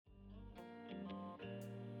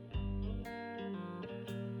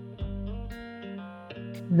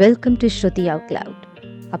Welcome to Shruti Out Loud,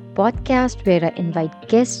 a podcast where I invite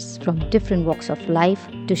guests from different walks of life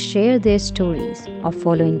to share their stories of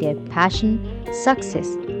following their passion, success,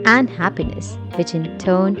 and happiness, which in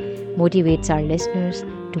turn motivates our listeners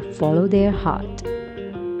to follow their heart.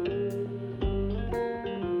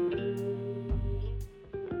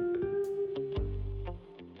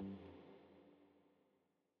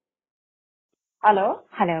 Hello.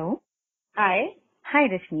 Hello. Hi. Hi,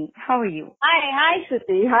 Rashmi. How are you? Hi,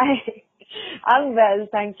 Shruti. Hi. I'm well,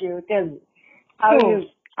 thank you. Tell me. How are So, you?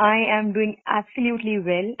 I am doing absolutely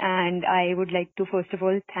well, and I would like to first of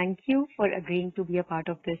all thank you for agreeing to be a part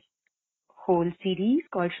of this whole series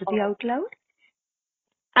called Shruti Oh, Out Loud.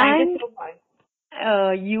 thank you And so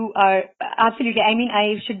much. you are absolutely, I mean,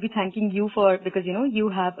 I should be thanking you for because you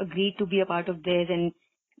have agreed to be a part of this, and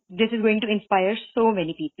this is going to inspire so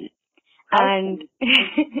many people. How And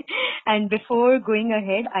sweet. and before going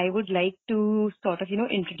ahead, I would like to sort of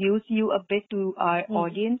introduce you a bit to our Hmm.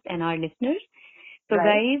 audience and our listeners. So Right.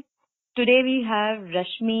 guys, today we have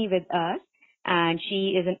Rashmi with us, and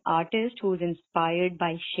she is an artist who's inspired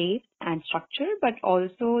by shape and structure, but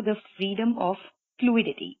also the freedom of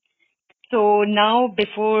fluidity. So now,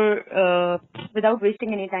 without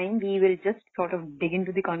wasting any time, we will just sort of dig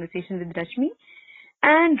into the conversation with Rashmi.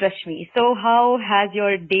 And Rashmi, so how has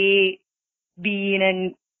your day been,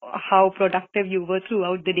 and how productive you were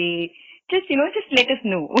throughout the day? Just let us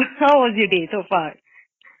know. How was your day so far?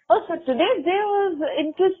 Oh, so today's day was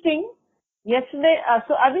interesting. Yesterday,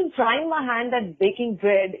 so I've been trying my hand at baking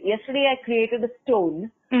bread. Yesterday I created a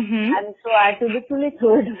stone Mm-hmm. and so I had to literally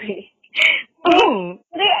throw it away. So Oh,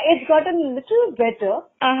 today it's gotten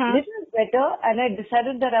uh-huh. little better, and I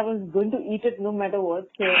decided that I was going to eat it no matter what.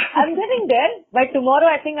 So I'm getting there. By tomorrow,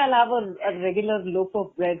 I think I'll have a regular loaf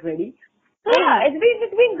of bread ready. So Oh, yeah, it's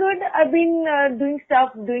been good. I've been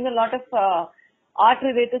doing a lot of art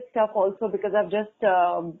related stuff also because I've just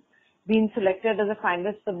been selected as a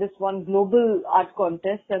finalist for this one global art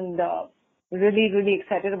contest, and really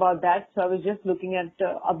excited about that. So I was just looking at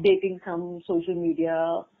updating some social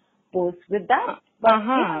media posts with that. But yeah,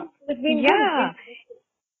 uh-huh. it's been good. It's Yeah.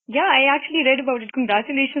 been Yeah, I actually read about it.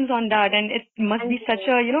 Congratulations on that. And it must thank be such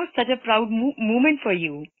you. a proud moment for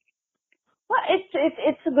you. Well,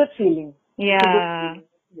 it's a good feeling. It's a good Yeah.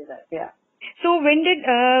 feeling. Yeah. So when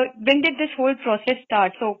did this whole process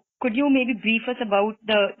start? So could you maybe brief us about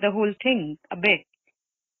the whole thing a bit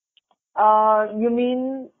You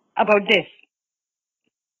mean about this,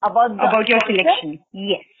 about the about your concept? selection?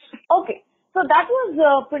 Yes. Okay. So that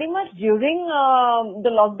was pretty much during the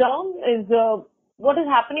lockdown. Is what is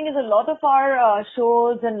happening is a lot of our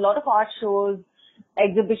shows and a lot of art shows,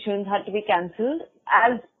 exhibitions had to be cancelled,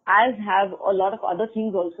 as have a lot of other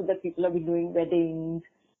things also that people have been doing, weddings,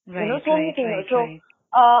 Right, so many right, things. right, So right.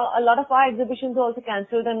 a lot of our exhibitions are also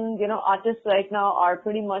cancelled, and artists right now are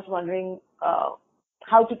pretty much wondering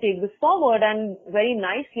how to take this forward. And very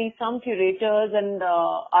nicely, some curators and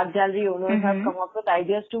art gallery owners have Mm-hmm. come up with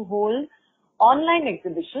ideas to hold online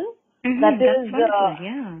exhibitions. That Mm-hmm. That's is, wonderful.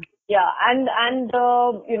 Yeah. yeah, and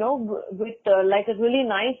with like a really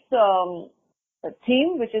nice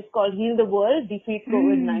theme which is called Heal the World, Defeat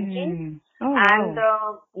COVID-19. Hmm. Oh, And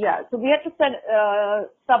wow. yeah, so we had to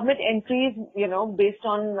submit entries, based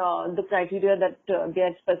on the criteria that they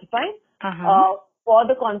had specified Uh-huh. uh, for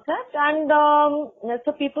the concept. And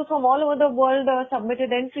so people from all over the world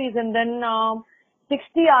submitted entries, and then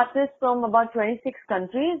 60 artists from about 26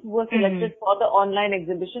 countries were Mm-hmm. selected for the online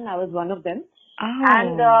exhibition. I was one of them.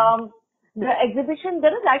 And Oh. the exhibition,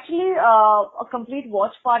 there is actually a complete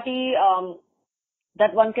watch party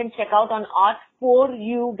that one can check out on Art for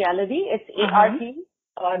You Gallery. It's Uh-huh.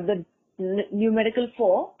 ART, the numerical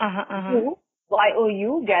 4, Uh-huh. Uh-huh. You,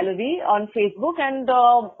 YOU Gallery on Facebook. And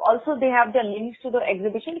also they have the links to the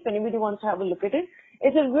exhibition if anybody wants to have a look at it.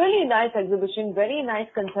 It's a really nice exhibition, very nice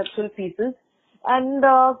conceptual pieces, and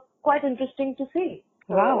quite interesting to see.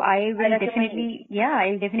 Wow, So I I will recommend it. definitely, yeah,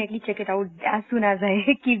 I'll definitely check it out as soon as I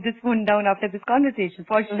keep this phone down after this conversation,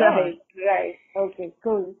 for sure. Right. Okay,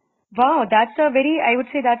 cool. Wow, I would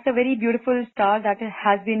say that's a very beautiful star that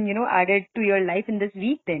has been, added to your life in this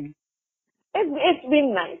week then. It's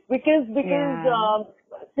been nice because Yeah.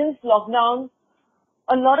 since lockdown,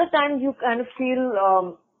 a lot of times you kind of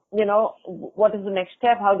feel what is the next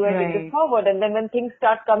step? How do I take this Right. forward? And then when things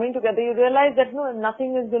start coming together, you realize that no,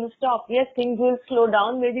 nothing is going to stop. Yes, things will slow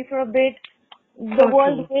down maybe for a bit. The So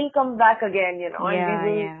world true. will come back again, and we Yeah,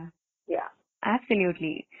 will, yeah. yeah.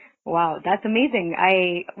 Absolutely. Wow, that's amazing.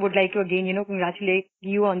 I would like to again, congratulate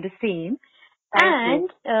you on the same. Thank you.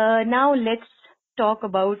 And now let's talk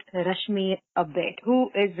about Rashmi a bit. Who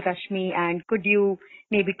is Rashmi, and could you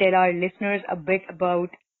maybe tell our listeners a bit about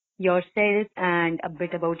yourself and a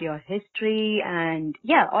bit about your history and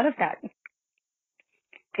yeah, all of that?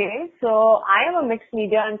 Okay, so I am a mixed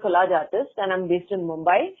media and collage artist, and I'm based in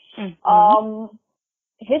Mumbai. Mm-hmm.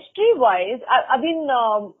 History-wise, I've been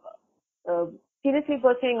uh, seriously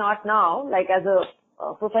pursuing art now, like as a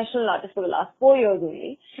professional artist for the last 4 years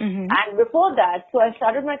only. Mm-hmm. And before that, so I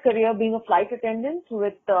started my career being a flight attendant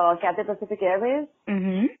with Cathay Pacific Airways.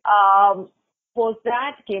 Mm-hmm. Post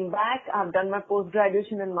that, came back. I've done my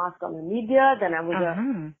post-graduation in mass comm and media. Then I was a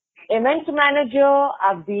Uh-huh. event manager.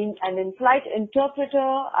 I've been an in-flight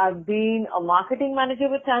interpreter. I've been a marketing manager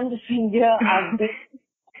with Times of India.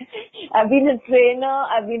 I've been a trainer.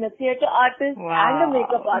 I've been a theater artist and a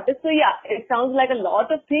makeup Wow. artist. So yeah, it sounds like a lot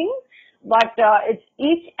of things, but it's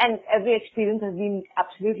each and every experience has been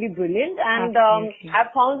absolutely brilliant. And Absolutely.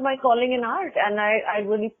 I've found my calling in art, and I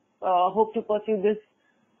really hope to pursue this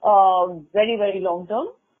very, very long term.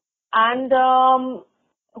 And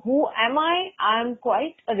who am I? I'm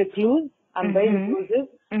quite a recluse. I'm very Mm-hmm. reclusive.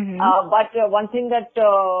 Mm-hmm. But one thing that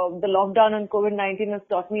the lockdown and COVID-19 has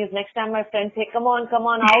taught me is next time my friends say, come on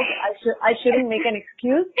out, I shouldn't make an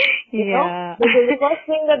excuse, you know. Yeah. Because the first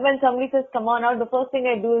thing that when somebody says, come on out, the first thing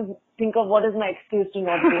I do is think of what is my excuse to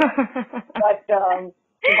not go out. But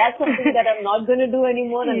so that's something that I'm not going to do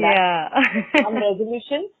anymore, and that's Yeah. one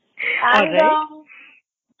resolution. All And right.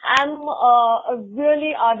 I'm a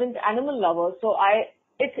really ardent animal lover, so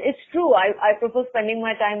it's true. I prefer spending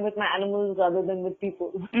my time with my animals rather than with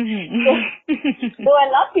people. So, Mm-hmm. though I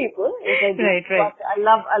love people, yes I do, Right, right. but I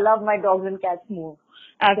love my dogs and cats more.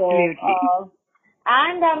 So, Absolutely.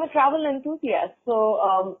 and I'm a travel enthusiast.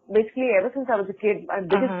 So, basically, ever since I was a kid, my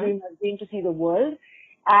biggest Uh-huh. dream has been to see the world.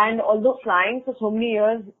 And although flying for so many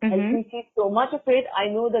years helped Mm-hmm. me see so much of it, I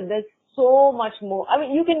know that there's so much more. I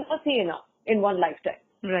mean, you can never see enough in one lifetime.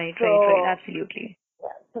 Right, right, right. So, Absolutely.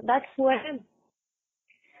 yeah, so that's who I am.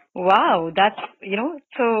 Wow, that's,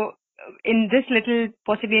 so in this little,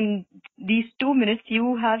 possibly in these 2 minutes,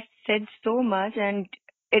 you have said so much, and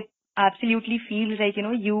it absolutely feels like,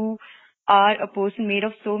 you are a person made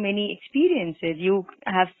of so many experiences. You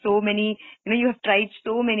have so many, you have tried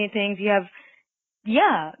so many things.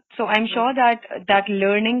 Yeah. So I'm sure that that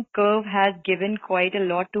learning curve has given quite a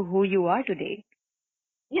lot to who you are today.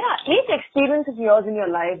 Yeah, each experience of yours in your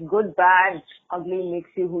life, good, bad, ugly,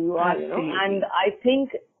 makes you who you are, you know. And Absolutely. I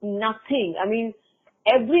think nothing, I mean,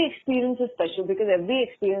 every experience is special because every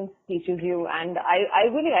experience teaches you. And I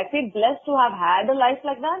feel blessed to have had a life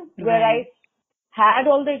like that where I Right. had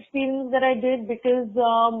all the experience that I did because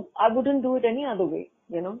I wouldn't do it any other way,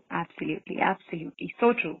 you know. Absolutely. Absolutely.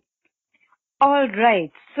 So true. All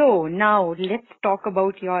right. So now let's talk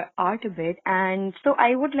about your art a bit. And so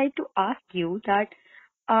I would like to ask you that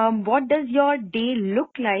what does your day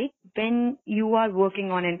look like when you are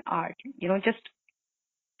working on an art?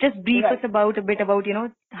 Just brief us Right. about a bit about,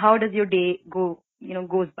 how does your day goes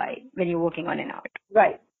by when you're working on an art?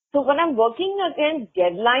 Right. So when I'm working against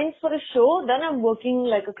deadlines for a show, then I'm working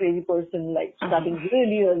like a crazy person, like Uh-huh. starting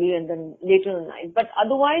really early and then later in the night. But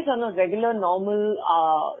otherwise, on a regular, normal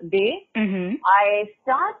day, Mhm. I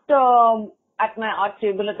start at my art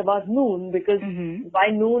table at about noon because Mhm. by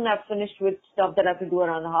noon I've finished with stuff that I have to do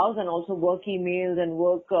around the house and also work emails and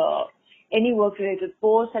work any work related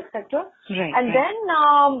posts, etc. Right, And right. then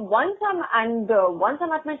once I'm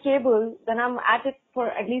at my table, then I'm at it for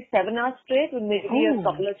at least 7 hours straight with maybe a Oh.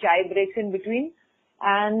 couple of chai breaks in between.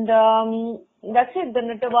 And that's it. Then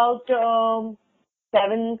at about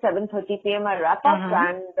 7:30 p.m. I wrap up, Uh-huh.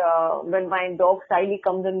 and when my dog Siley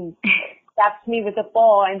comes and taps me with a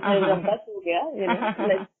paw and says, "Ab Uh-huh. bas ho gaya,"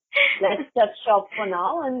 let's shut shop for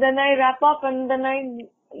now. And then I wrap up, and then I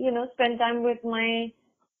spend time with my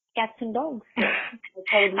cats and dogs. So that's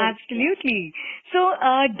how it looks. Yeah. Absolutely. So,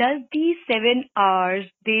 does these 7 hours,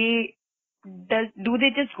 do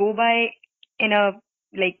they just go by in a,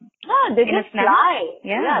 like, Yeah, they in a just snap? fly.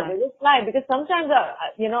 Yeah, Yeah. they just fly because sometimes I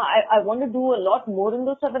want to do a lot more in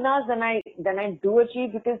those 7 hours than I do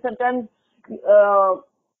achieve because sometimes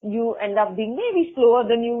you end up being maybe slower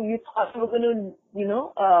than you thought you were going to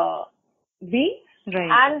be,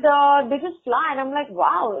 Right. and they just fly and I'm like,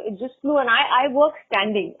 wow, it just flew. And I work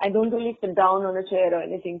standing. I don't really sit down on a chair or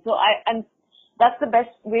anything. So and that's the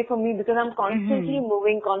best way for me because I'm constantly Mm-hmm.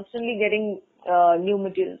 moving, constantly getting new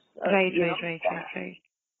materials. Right, You right, know. right, right, right.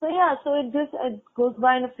 So yeah, so it goes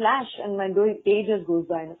by in a flash, and my day just goes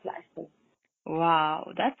by in a flash. So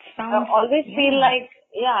Wow, that I sounds, always feel yeah. like,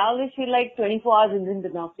 yeah, I always feel like 24 hours isn't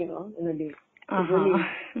enough, in a day. It really Uh-huh.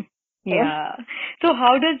 is. Yeah. So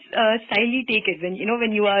how does Siley take it when,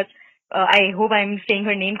 when you are I hope I'm saying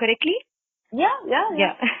her name correctly. Yeah, yeah,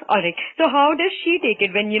 yeah. Yeah. All right. So how does she take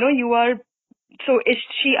it when, you are, so is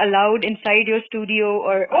she allowed inside your studio,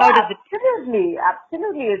 or Oh, how does it? absolutely,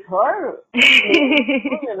 absolutely. It's her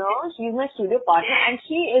place. So, she's my studio partner, and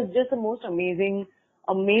she is just the most amazing,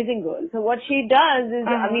 amazing girl. So what she does is,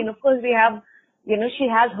 I Uh-huh. mean, of course, we have, she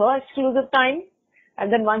has her exclusive time,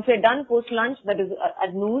 and then once we're done post lunch, that is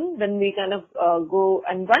at noon, then we kind of go.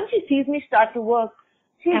 And once she sees me start to work,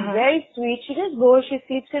 she's Uh-huh. very sweet. She just goes, she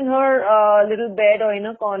sleeps in her little bed or in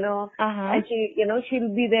a corner, Uh-huh. and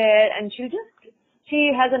she'll be there, and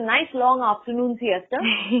she has a nice long afternoon siesta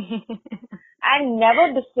and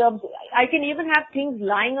never disturbs. I can even have things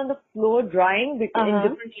lying on the floor drying in Uh-huh.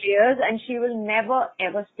 different layers, and she will never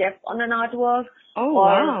ever step on an artwork Oh,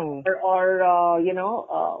 or wow.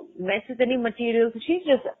 mess with any materials. She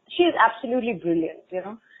is absolutely brilliant.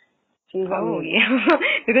 She's Oh, amazing. yeah.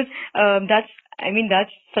 Because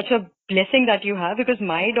that's such a blessing that you have, because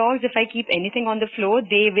my dogs, if I keep anything on the floor,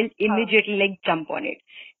 they will Huh. immediately like jump on it.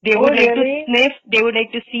 They Oh would like to really? sniff, they would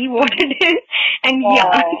like to see what it is. And yeah,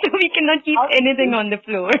 Oh, so we cannot keep how anything sweet. on the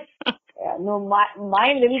floor. Yeah, no,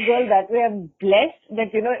 my little girl that way, I'm blessed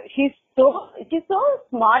that she's so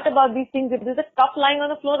smart about these things. If there's a cup lying on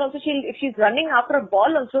the floor, also if she's running after a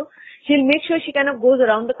ball, also she'll make sure she kind of goes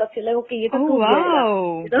around the cup. She's like, okay, ye to Oh, toot jayega,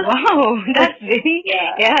 wow. Wow. That's very,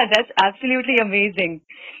 yeah, yeah, that's absolutely amazing.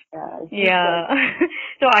 yeah, she's quite Yeah.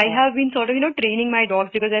 So I yeah. have been sort of, training my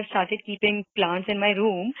dogs, because I've started keeping plants in my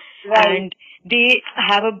room, Right. and they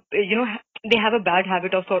have they have a bad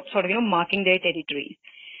habit of sort of, marking their territories.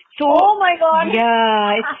 So Oh my God.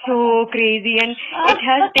 yeah, it's so crazy, and it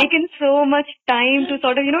has taken so much time to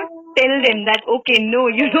sort of, tell them that, okay, no,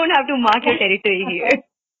 you don't have to mark your territory here.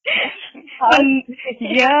 So How sweet.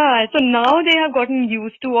 yeah, so now they have gotten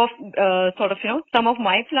used to of sort of, some of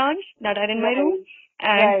my plants that are in my room, Right,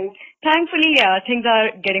 and right. thankfully, yeah, things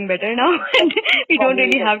are getting better now, and we don't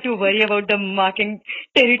really Amazing. have to worry about the marking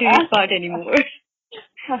territories part anymore.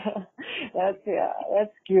 That's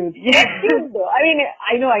cute. Yeah. That's cute though. I mean,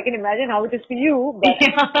 I know I can imagine how it is for you, but Yeah.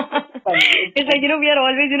 it's funny. It's It's like, funny. we are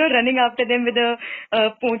always, running after them with a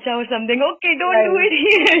poncha or something. Okay, don't do Right. it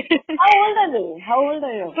here. How old are they? How old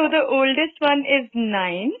are your So pups? the oldest one is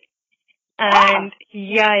 9, and Ah,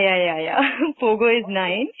 yeah. Pogo is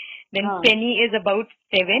 9. Then huh. Penny is about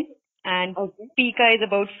 7, and Okay. Pika is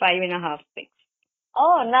about 5.5, 6.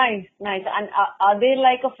 Oh, nice, nice. And are they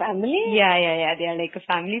like a family? Yeah. They are like a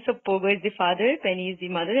family. So Pogo is the father, Penny is the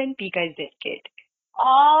mother, and Pika is their kid.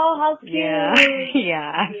 Oh, how Yeah, cute.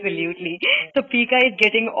 yeah, absolutely. So Pika is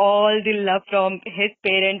getting all the love from his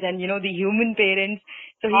parents and, the human parents.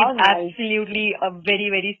 So he's How nice. absolutely a very,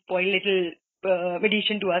 very spoiled little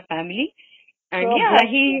addition to our family. And So yeah,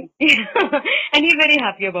 bless him. and he's very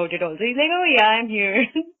happy about it also. He's like, oh yeah, I'm here.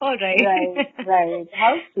 All Right, right. right.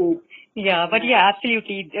 How sweet. Yeah, but Nice. yeah,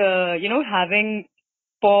 absolutely. Having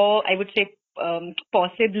I would say, paw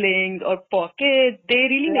siblings or paw kids, they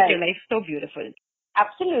really make your Right. life so beautiful.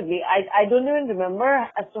 Absolutely. I don't even remember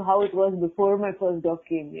as to how it was before my first dog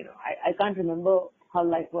came. I can't remember how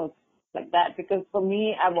life was like that because for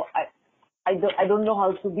me, I don't know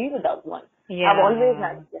how to be without one. I've always Yeah.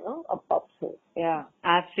 had, a pup. So yeah.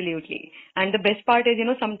 Absolutely. And the best part is,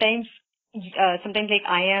 sometimes like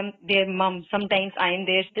I am their mom, sometimes I am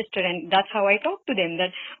their sister, and that's how I talk to them.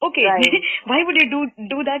 That okay, Right. why would you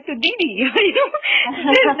do that to Didi?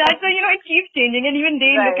 That's why it keeps changing, and even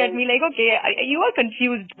they look at Right. me like, okay, you are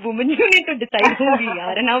confused, woman. You need to decide who we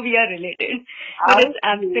are and how we are related. But How it's sweet.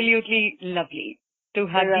 absolutely lovely to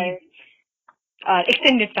have these Right.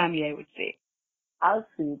 extended family, I would say. How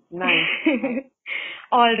sweet. Nice. Nice.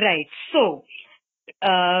 All right. So,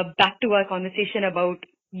 back to our conversation about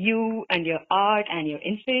you and your art and your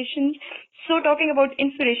inspiration. So, talking about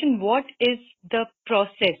inspiration, what is the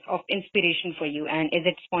process of inspiration for you? And is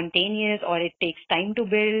it spontaneous, or it takes time to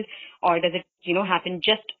build, or does it, happen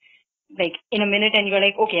just like in a minute and you're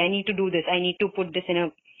like, okay, I need to do this. I need to put this in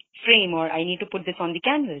a frame, or I need to put this on the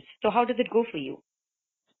canvas. So, how does it go for you?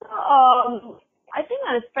 I think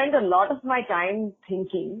I spend a lot of my time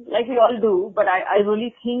thinking, like we all do, but I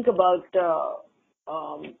really think about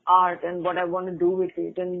art and what I want to do with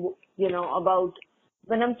it, and about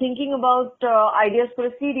when I'm thinking about ideas for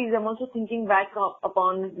a series, I'm also thinking back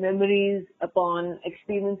upon memories, upon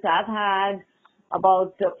experience I've had,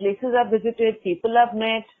 about places I've visited, people I've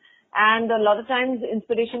met, and a lot of times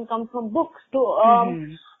inspiration comes from books. So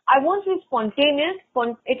Mm-hmm. I won't say spontaneous.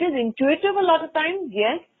 It is intuitive a lot of times,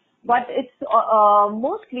 yes. but it's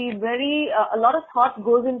mostly very a lot of thought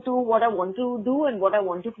goes into what I want to do and what I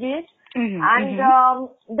want to create. And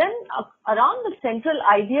then around the central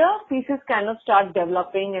idea, pieces kind of start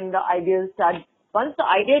developing and the ideas start, once the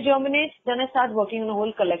idea germinates, then I start working on a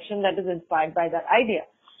whole collection that is inspired by that idea.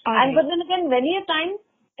 And but then again, many a time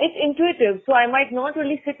it's intuitive. So I might not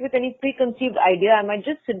really sit with any preconceived idea. I might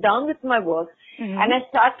just sit down with my work and I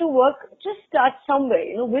start to work, just start somewhere,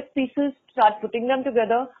 with pieces, start putting them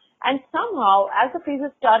together. And somehow, as the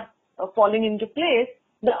pieces start falling into place,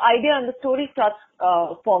 the idea and the story starts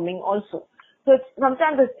forming also. So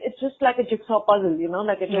sometimes it's just like a jigsaw puzzle,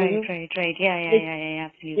 like I told you. Right. Yeah,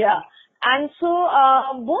 absolutely. Yeah. And so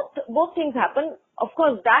both things happen. Of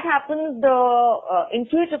course, that happens, the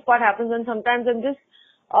intuitive part happens, and sometimes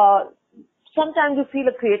sometimes you feel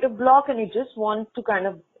a creative block and you just want to kind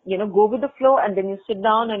of, go with the flow, and then you sit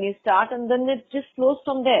down and you start, and then it just flows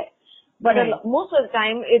from there. But most of the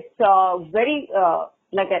time, it's very,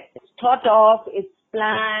 it's thought of, it's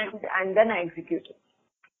planned, and then I execute it.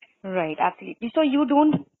 Right, absolutely. So you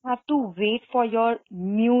don't have to wait for your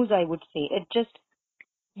muse, I would say. It just,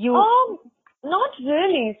 not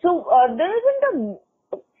really. So, there isn't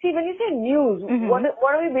see, when you say muse,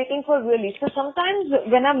 what are we waiting for really? So sometimes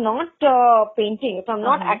when I'm not painting, if I'm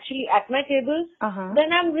not actually at my table,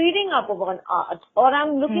 then I'm reading up about art, or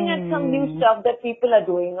I'm looking at some new stuff that people are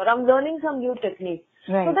doing, or I'm learning some new techniques.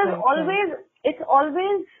 So there's it's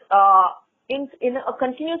always in a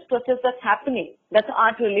continuous process that's happening, that's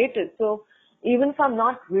art related. So even if I'm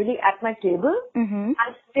not really at my table,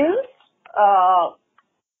 I'm still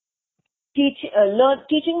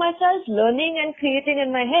teaching myself, learning and creating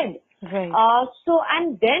in my head. So,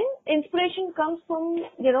 and then inspiration comes from,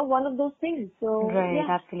 one of those things. So,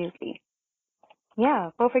 absolutely.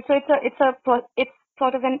 Yeah, perfect. So it's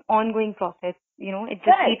sort of an ongoing process, it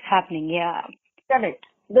just keeps happening. Yeah. Correct.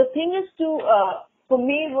 The thing is for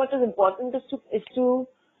me, what is important is to,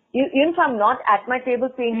 even if I'm not at my table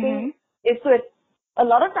painting, a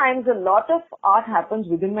lot of times a lot of art happens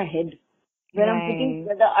within my head. When I'm putting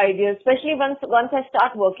together ideas, especially once I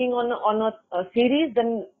start working on a series,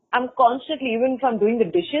 then I'm constantly, even if I'm doing the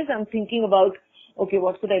dishes, I'm thinking about, okay,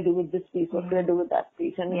 what could I do with this piece? What could I do with that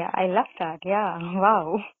piece? And I love that. Yeah.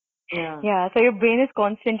 Wow. Yeah. Yeah. So your brain is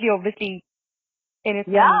constantly, obviously, in its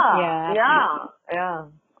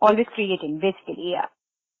always creating, basically. Yeah.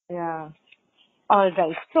 Yeah. All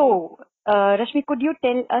right. So, Rashmi, could you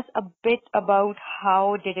tell us a bit about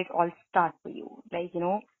how did it all start for you? Like,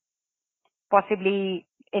 possibly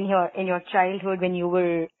in your childhood when you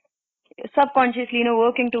were subconsciously,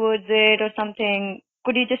 working towards it or something.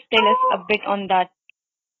 Could you just tell us a bit on that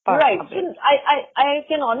part Right. of So it? I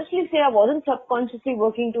can honestly say I wasn't subconsciously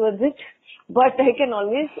working towards it, but I can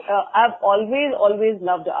I've always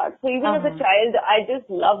loved art. So even as a child, I just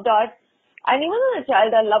loved art. And even as a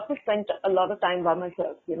child, I loved to spend a lot of time by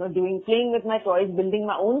myself, playing with my toys, building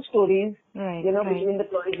my own stories, between the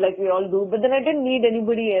toys like we all do. But then I didn't need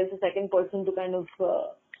anybody else, a second person to kind of,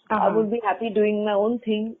 I would be happy doing my own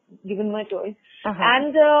thing, given my toys.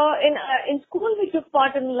 And in school, we took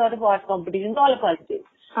part in a lot of art competitions, all of us did.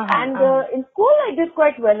 And in school, I did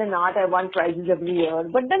quite well in art. I won prizes every year.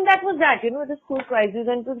 But then that was that, the school prizes,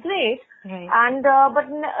 and it was great. And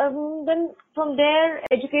then from there,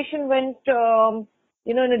 education went,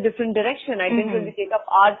 in a different direction. I didn't really take up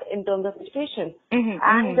art in terms of education.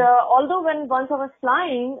 And although once I was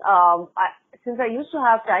flying, since I used to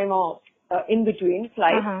have time off in between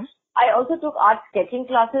flights, I also took art sketching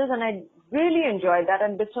classes, and I really enjoyed that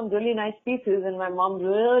and did some really nice pieces. And my mom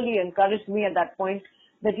really encouraged me at that point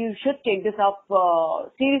that you should take this up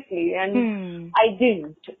seriously. And I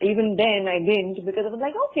didn't. Even then, I didn't, because I was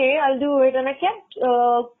like, okay, I'll do it. And I kept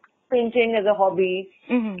painting as a hobby,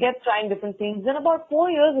 kept trying different things. Then about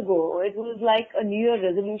 4 years ago, it was like a New Year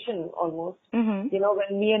resolution almost.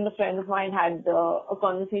 When me and a friend of mine had a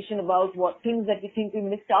conversation about what things that we think we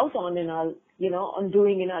missed out on in our, on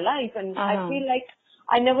doing in our life. And I feel like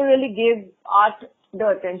I never really gave art the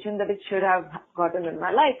attention that it should have gotten in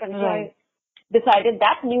my life. And so I decided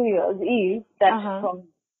that New Year's Eve that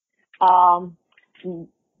from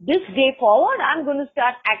this day forward, I'm going to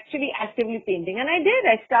start actually actively painting. And I did.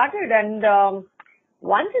 I started, and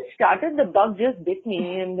once it started, the bug just bit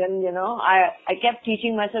me. And then, I kept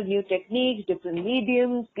teaching myself new techniques, different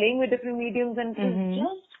mediums, playing with different mediums, and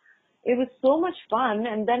it was so much fun.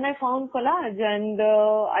 And then I found collage, and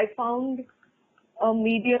I found a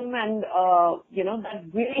medium, and that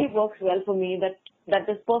really works well for me, that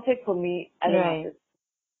is perfect for me as an artist.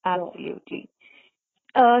 Absolutely.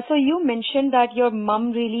 So you mentioned that your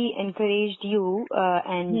mom really encouraged you,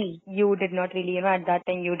 and you did not really, at that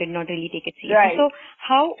time you did not really take it seriously. Right. So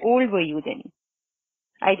how old were you then?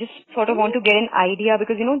 I just sort of want to get an idea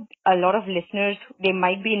because, a lot of listeners, they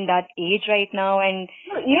might be in that age right now and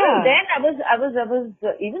No, even then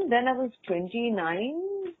even then I was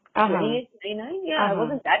 29, Uh-huh. 28, 29. Yeah, I Uh-huh.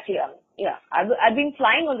 wasn't that young. Yeah, I've been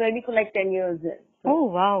flying already for like 10 years then. So, Oh,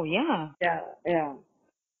 wow. Yeah. yeah, yeah.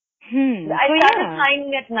 So I started yeah.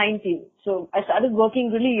 flying at 19. So I started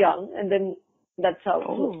working really young and then that's how it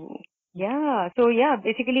was. Oh, yeah. So yeah,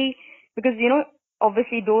 basically, because,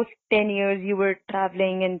 obviously those 10 years you were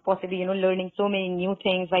traveling and possibly, learning so many new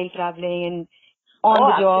things while traveling and on Oh,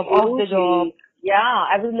 the job, off the job. absolutely. Yeah,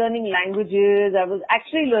 I was learning languages. I was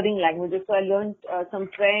actually learning languages. So I learned some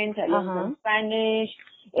French. I learned Uh-huh. some Spanish.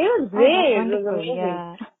 It was Oh, that's great. It was wonderful. amazing.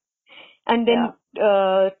 Yeah. And Yeah.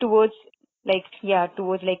 then towards like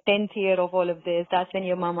 10th year of all of this, that's when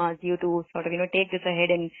your mom asked you to sort of, take this ahead.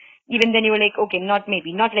 And even then you were like, okay, not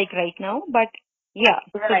maybe, not like right now, but yeah.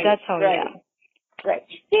 So Right, that's how, yeah. right, right.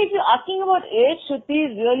 See, if you're asking about age,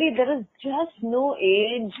 Shruti, really there is just no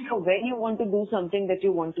age for when you want to do something that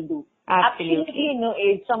you want to do. Absolutely Absolutely. no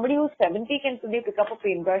age. Somebody who's 70 can today pick up a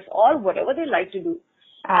paintbrush or whatever they like to do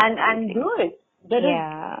and do Absolutely. it. There is,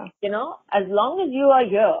 Yeah. as long as you are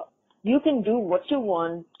here, you can do what you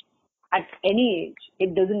want at any age.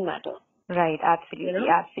 It doesn't matter, Right. you Absolutely.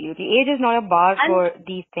 know. Absolutely. Age is not a bar And for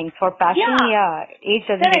these things. For passion, yeah, yeah, age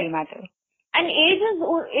doesn't really correct. matter. And age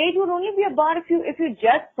would only be a bar if you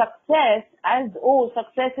judge success as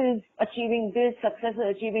success is achieving this, success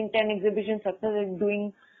is achieving 10 exhibitions, success is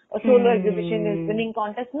doing a solo exhibition, is Hmm. winning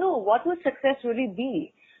contest. No, what would success really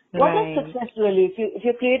be? What is Right. success really? If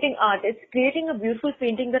you're creating art, it's creating a beautiful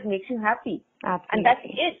painting that makes you happy, and that's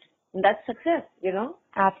Absolutely. it. That's success.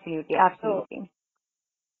 Absolutely. So Absolutely.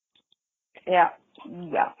 yeah.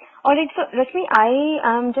 Yeah. All right. So, Rashmi, I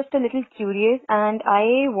am just a little curious and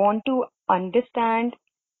I want to understand.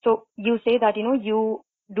 So, you say that, you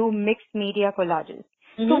do mixed media collages.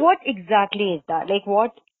 So, Mm-hmm. what exactly is that?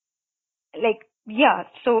 Yeah.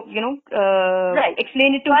 So, Right.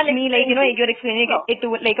 explain it So to I'll me like, explain to you. you're explaining Sure. it to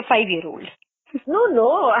like a 5-year-old.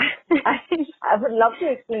 No. I would love to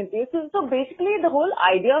explain to you. So basically, the whole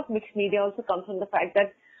idea of mixed media also comes from the fact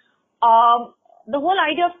that the whole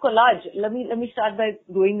idea of collage. Let me start by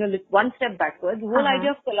going one step backwards. The whole Uh-huh.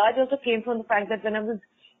 idea of collage also came from the fact that when I was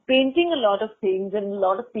painting a lot of things and a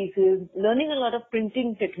lot of pieces, learning a lot of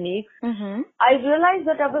printing techniques, Mm-hmm. I realized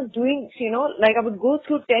that I was doing, like I would go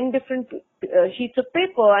through 10 different sheets of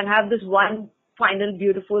paper and have this one final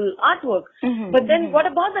beautiful artwork. Mm-hmm. But then Mm-hmm. what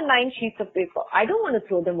about the 9 sheets of paper? I don't want to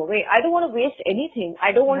throw them away. I don't want to waste anything.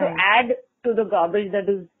 I don't want to Right. add to the garbage that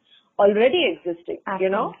is already existing.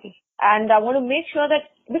 Absolutely. And I want to make sure that,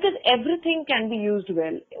 because everything can be used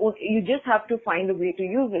well, you just have to find a way to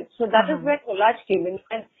use it. So that is Uh-huh. where collage came in.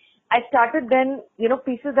 And I started then,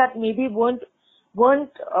 pieces that maybe weren't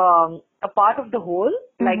a part of the whole,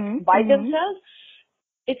 like Mm-hmm. by Mm-hmm. themselves.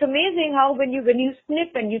 It's amazing how when you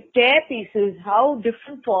snip and you tear pieces, how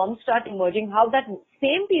different forms start emerging, how that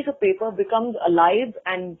same piece of paper becomes alive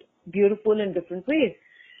and beautiful in different ways.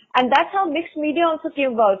 And that's how mixed media also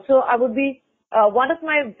came about. So I would be, one of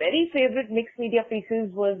my very favorite mixed media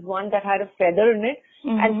pieces was one that had a feather in it.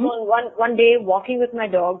 And so Mm-hmm. on one day walking with my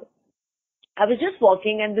dog, I was just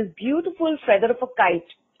walking and this beautiful feather of a kite,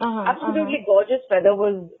 Uh-huh. Uh-huh. absolutely gorgeous feather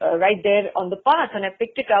was right there on the path, and I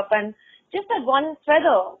picked it up, and just that one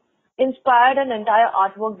feather inspired an entire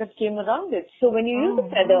artwork that came around it. So when you use Oh,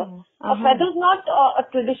 wow. a Uh-huh. feather is not a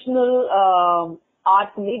traditional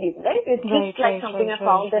art medium, right? It's Right, just like right, something right, I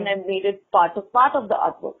right, found and right. I made it part of the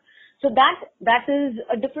artwork. So that is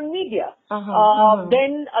a different media. Uh-huh, uh-huh.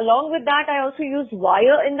 Then along with that, I also used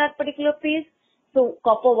wire in that particular piece. So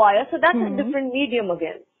copper wire. So that's a Hmm. different medium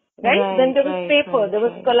again, right? Then Right, there was right, paper, right, there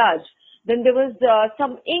was right. collage. Then there was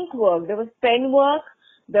some ink work, there was pen work,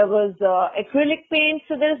 there was acrylic paint.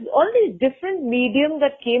 So there's all these different medium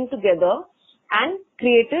that came together and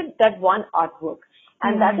created that one artwork.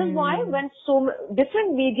 And that is why Hmm. when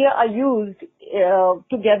different media are used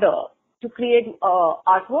together to create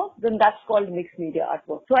artwork, then that's called mixed media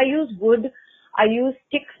artwork. So I use wood, I use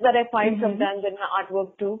sticks that I find Mm-hmm. sometimes in my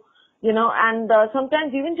artwork too, and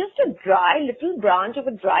sometimes even just a dry little branch of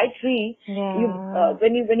a dry tree, Yeah.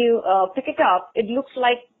 when you pick it up, it looks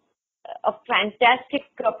like a fantastic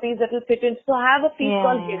piece that will fit in. So I have a piece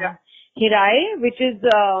called Yeah. Hirai, which is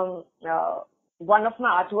one of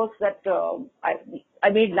my artworks that I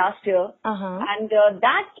made last year, Uh-huh. and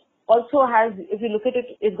that also has, if you look at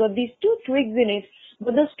it, it's got these two twigs in it,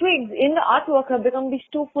 but those twigs in the artwork have become these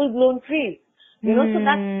two full-blown trees. So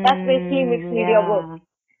that's basically mixed media work. Yeah.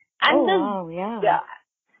 Oh, And wow. Yeah. yeah,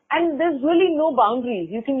 and there's really no boundaries.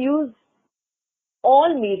 You can use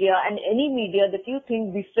all media and any media that you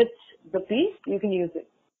think befits the piece, you can use it.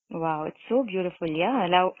 Wow. It's so beautiful. Yeah.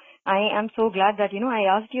 Now, I am so glad that, I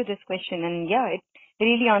asked you this question, and yeah, it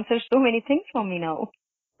really answers so many things for me now.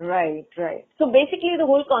 Right, right. So basically the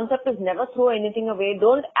whole concept is never throw anything away.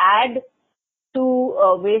 Don't add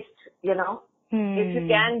to waste, If you Hmm.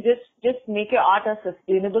 can, just make your art as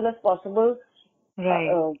sustainable as possible,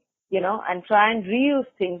 Right. and try and reuse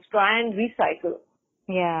things, try and recycle.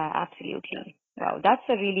 Yeah, absolutely. Wow. That's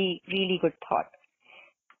a really, really good thought.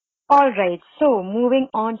 All right. So moving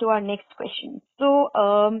on to our next question. So,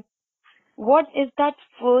 what is that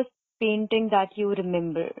first painting that you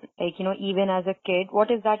remember? Like, even as a kid, what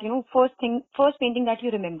is that, first painting that you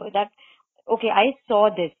remember that, okay, I saw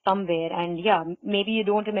this somewhere, and yeah, maybe you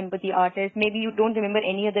don't remember the artist, maybe you don't remember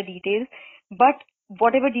any other details, but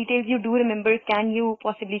whatever details you do remember, can you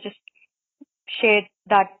possibly just share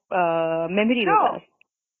that memory with Sure, us?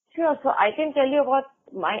 sure. So I can tell you about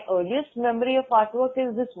my earliest memory of artwork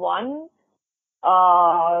is this one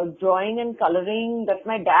drawing and coloring that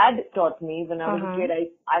my dad taught me when I was a Uh-huh. kid.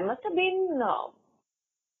 I must have been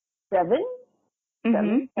seven,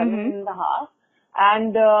 Mhm. seven Mhm. and a half.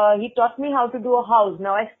 And he taught me how to do a house.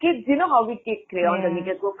 Now, as kids, you know how we take crayons and we Yeah.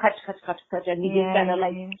 just go cut, cut, cut, cut, and he just Yeah, kind of yeah,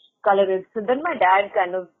 like yeah. color it. So then my dad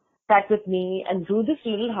kind of sat with me and drew this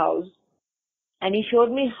little house, and he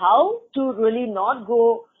showed me how to really not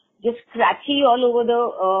go just scratchy all over the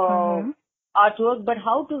Uh-huh. artwork, but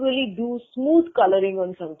how to really do smooth coloring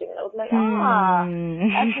on something. And I was like, Hmm.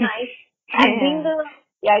 that's nice. And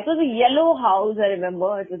Yeah. it was a yellow house, I remember.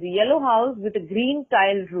 It was a yellow house with a green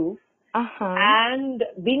tile roof. Uh-huh. And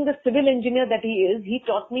being the civil engineer that he is, he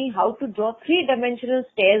taught me how to draw three-dimensional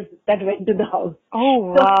stairs that went to the house. Oh,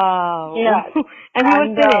 So, wow. yeah. And you were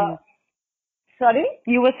And, seven. sorry?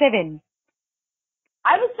 You were seven.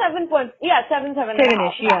 I was 7 and a half.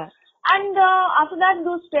 Seven-ish, Yeah. yeah. And after that,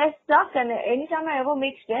 those stairs stuck. And anytime I ever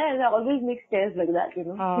make stairs, I always make stairs like that, three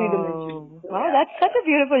dimensional. Oh, So wow, yeah, that's such a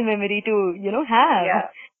beautiful memory to, have. yeah,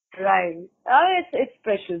 right. Oh, it's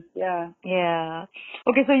precious. Yeah. Yeah.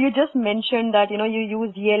 Okay, so you just mentioned that, you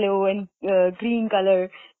use yellow and green color.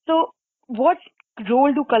 So what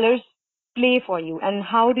role do colors play for you, and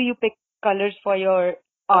how do you pick colors for your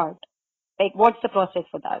art? Like, what's the process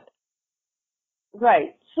for that?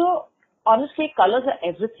 Right. So honestly, colors are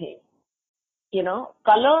everything.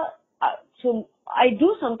 Color. So I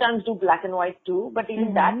do sometimes do black and white too, but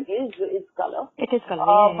even that Mm-hmm. is color. It is color,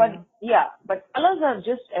 yeah, yeah, But colors are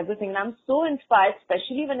just everything. And I'm so inspired,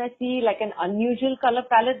 especially when I see like an unusual color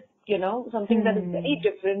palette, yeah. something that is very Hmm.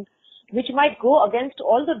 different, which might go against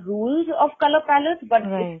all the rules of color palettes, but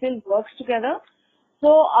it Right. still works together.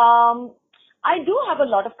 So, I do have a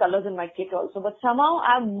lot of colors in my kit also, but somehow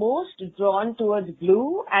I'm most drawn towards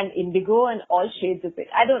blue and indigo and all shades of it.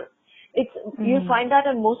 You'll Mm. find that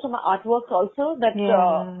in most of my artworks also that,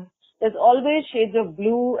 Yeah. there's always shades of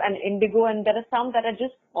blue and indigo, and there are some that are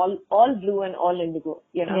just all blue and all indigo.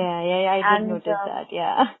 Yeah, yeah, yeah, I did And, notice that,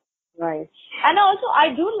 yeah. right. And also, I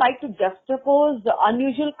do like to juxtapose the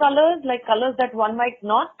unusual colors, like colors that one might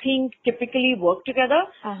not think typically work together.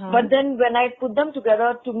 Uh-huh. But then when I put them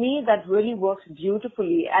together, to me, that really works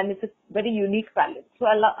beautifully, and it's a very unique palette. So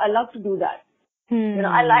I love to do that. Hmm.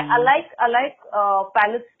 I like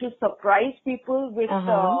palettes to surprise people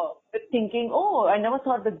Uh-huh. with thinking, oh, I never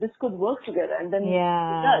thought that this could work together, and then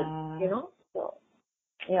it does. Yeah. So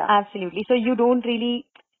yeah. Absolutely. So you don't really,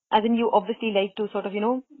 as in you obviously like to sort of,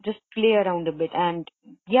 just play around a bit. And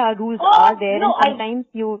yeah, rules are Oh there, no, and sometimes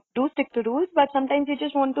you do stick to rules, but sometimes you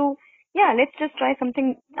just want to, yeah, let's just try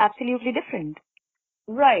something absolutely different.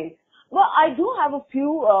 right. Well, I do have a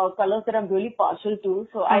few colors that I'm really partial to.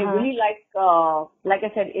 So I Uh-huh. really like I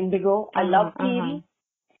said, indigo. I love Uh-huh. Uh-huh. teal.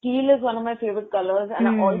 Teal is one of my favorite colors, and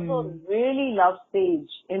I also Hmm. really love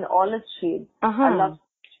sage in all its shades. I love. Uh-huh.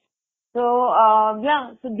 So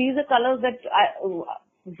yeah, so these are colors that I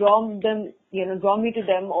draw me to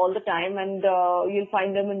them all the time, and you'll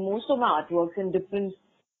find them in most of my artworks in different,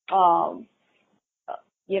 um,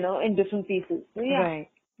 in different pieces. So yeah. Right.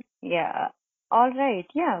 Yeah. All right.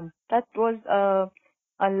 Yeah. That was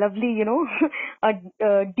a lovely, a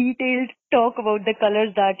detailed talk about the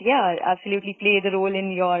colors that, yeah, absolutely play the role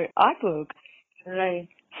in your artwork. Right.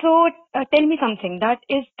 So tell me something. That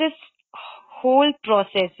is this whole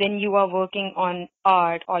process when you are working on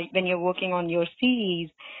art or when you're working on your series.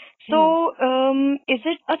 Hmm. So is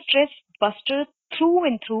it a stress buster through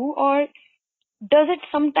and through, or does it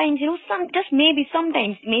sometimes, just maybe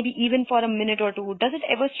sometimes, maybe even for a minute or two, does it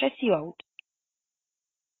ever stress you out?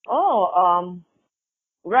 Oh,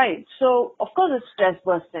 Right. So, of course, it's stress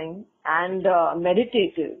busting and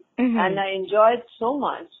meditative, and Mm-hmm. I enjoy it so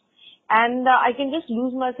much. And I can just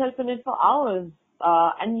lose myself in it for hours.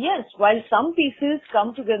 And yes, while some pieces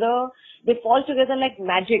come together, they fall together like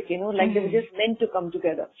magic, like they were Mm-hmm. just meant to come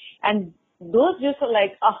together. And those just are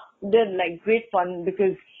like, they're like great fun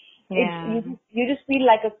because it's Yeah. you just feel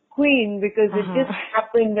like a queen because it Uh-huh. just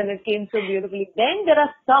happened and it came so beautifully. Then there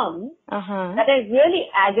are some Uh-huh. that I really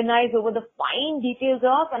agonize over the fine details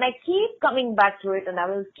of, and I keep coming back to it, and I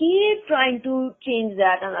will keep trying to change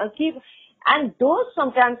that, and and those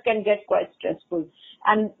sometimes can get quite stressful.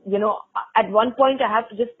 And, at one point I have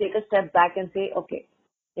to just take a step back and say, okay,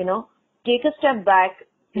 you know, take a step back,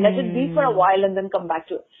 let it be for a Hmm. while and then come back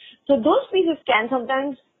to it. So those pieces can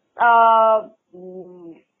sometimes, uh,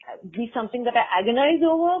 mm, be something that I agonize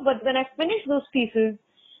over, but when I finish those pieces,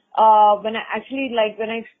 when I actually when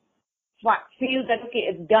I feel that, okay,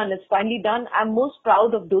 it's done, it's finally done, I'm most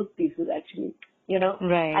proud of those pieces actually,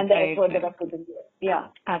 Right, and the right, effort that I right. put into it. Yeah.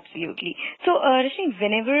 Absolutely. So, Rashmi,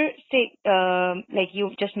 whenever, say, like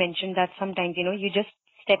you just mentioned that sometimes, you just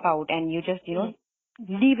step out and you just, Mm.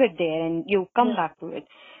 leave it there and you come Mm. back to it.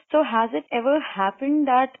 So, has it ever happened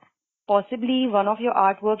that possibly one of your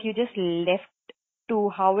artwork you just left to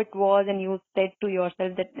how it was and you said to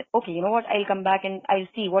yourself that, okay, you know what, I'll come back and I'll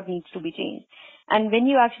see what needs to be changed. And when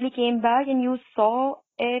you actually came back and you saw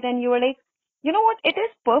it and you were like, you know what, it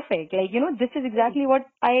is perfect. Like, this is Mm. exactly what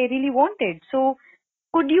I really wanted. So,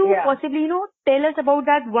 could you Yeah. possibly, tell us about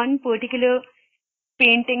that one particular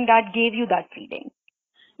painting that gave you that feeling?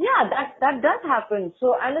 Yeah, that does happen.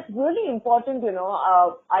 So, and it's really important,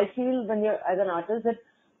 I feel when you're as an artist that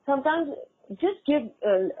sometimes just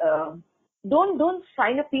don't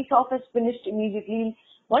sign a piece off as finished immediately.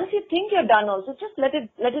 Once you think you're done also, just let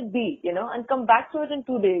it be, and come back to it in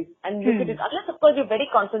 2 days and look at it. Hmm. Unless of course you're very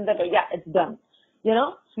confident that, yeah, it's done,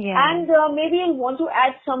 Yeah. and maybe you'll want to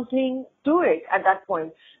add something to it at that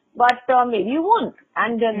point. But maybe you won't,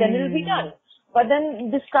 and then it'll be Hmm. done. But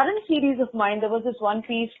then this current series of mine, there was this one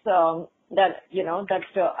piece that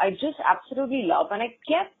I just absolutely love, and I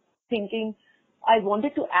kept thinking I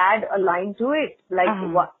wanted to add a line to it, like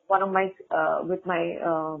Uh-huh. one of my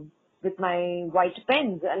with my white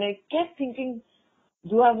pens, and I kept thinking,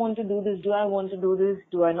 do I want to do this? Do I want to do this?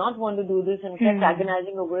 Do I not want to do this? And kept Hmm.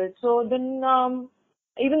 agonizing over it. So then,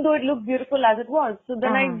 even though it looked beautiful as it was, so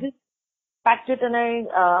then I Uh-huh. just packed it and I,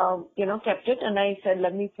 kept it and I said,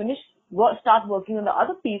 let me start working on the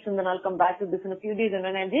other piece and then I'll come back to this in a few days. And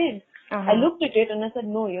when I did, I Uh-huh. looked at it and I said,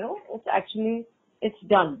 no, it's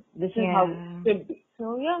done. This is how it Yeah. should be.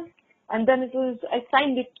 So yeah. And then I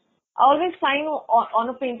signed it. I always sign on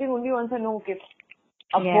a painting only once I know, okay,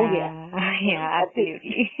 ab ho gaya. Yeah. Yeah, That's it.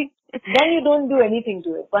 absolutely. Then you don't do anything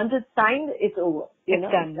to it. Once it's signed, it's over. It's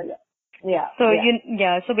It's done. yeah, So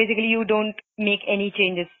yeah. so basically you don't make any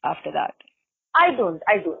changes after that. I don't.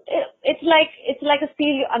 It's like a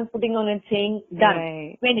seal I'm putting on it saying done,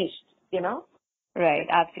 Right. finished. Right,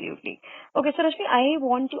 absolutely. Okay, so Rashmi, I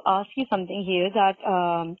want to ask you something here that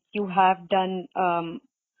you have done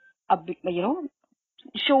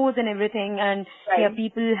shows and everything, and yeah, Right.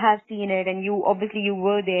 people have seen it and you obviously you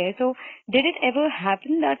were there. So did it ever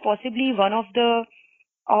happen that possibly one of the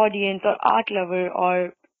audience or art lover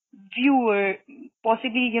or viewer,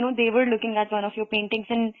 possibly, they were looking at one of your paintings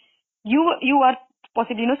and you are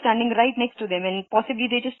possibly, standing right next to them, and possibly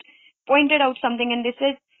they just pointed out something and they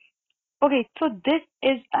said, okay, so this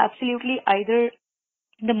is absolutely either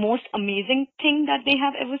the most amazing thing that they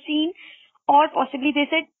have ever seen, or possibly they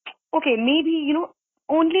said, okay, maybe,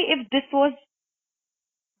 only if this was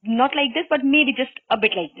not like this, but maybe just a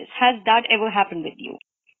bit like this. Has that ever happened with you?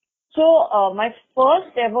 So my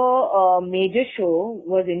first ever major show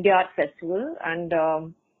was India Art Festival, and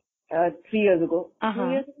 3 years ago, Uh huh. 2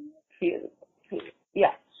 years ago, 3 years ago,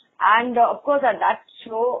 yeah. And of course, at that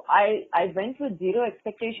show, I went with zero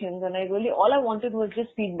expectations, and all I wanted was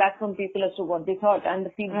just feedback from people as to what they thought, and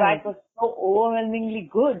the feedback Right. was so overwhelmingly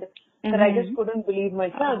good that I just Mhm. couldn't believe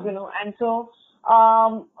myself, Uh And so,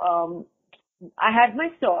 um, um, I had my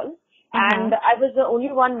stall huh. and I was the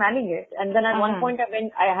only one manning it. And then at Uh one huh. point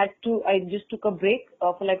I just took a break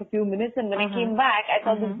for like a few minutes. And when Uh I huh. came back, I Uh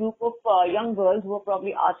saw this huh. group of young girls who were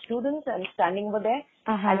probably art students and standing over there.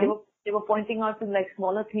 Uh And huh. they were pointing out to like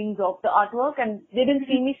smaller things of the artwork and they didn't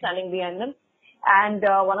see me standing behind them. And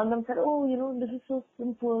one of them said, oh, this is so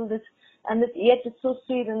simple, yet it's so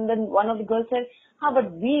sweet. And then one of the girls said,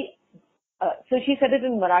 but so she said it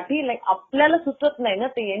in Marathi, like, आपल्याला सुचत नाही ना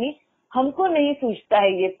ते यानी हमको नहीं सूझता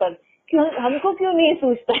है ये पर क्यों हमको क्यों नहीं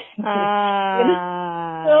सूझता है you know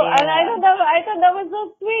Ah, so and yeah. I thought that was so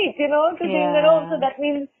sweet to think that, oh, so Yeah. that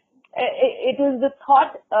means it was the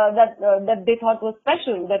thought that they thought was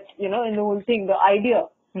special, that, in the whole thing, the idea,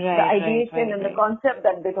 the ideation and the concept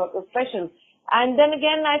that they thought was special. And then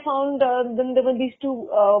again, I found then there were these two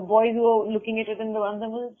boys who were looking at it, and the one of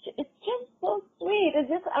them was, it's just so sweet. It's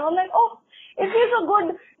just, I was like, oh, it feels so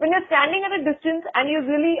good when you're standing at a distance and you're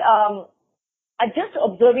really just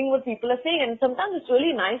observing what people are saying. And sometimes it's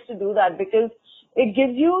really nice to do that because it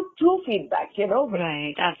gives you true feedback,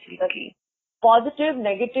 Right, absolutely. Positive,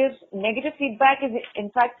 negative feedback is in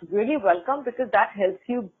fact really welcome because that helps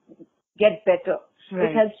you get better.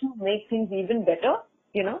 Right. It helps you make things even better,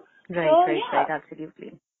 Right,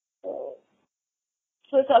 absolutely.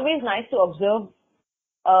 So it's always nice to observe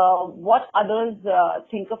what others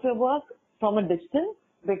think of your work from a distance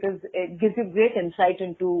because it gives you great insight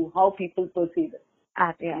into how people perceive it.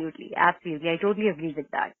 Absolutely. I totally agree with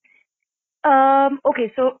that.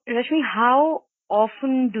 Okay, so Rashmi, how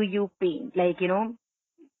often do you paint? Like,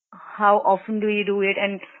 how often do you do it?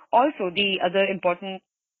 And also the other important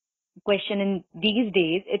question in these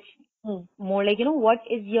days, it's more like, what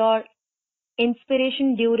is your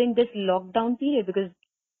inspiration during this lockdown period? Because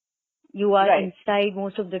you are inside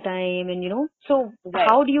most of the time and, so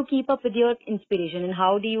how do you keep up with your inspiration and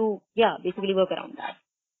how do you, basically work around that?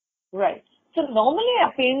 Right. So normally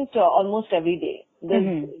I paint almost every day.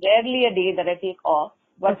 There's rarely a day that I take off.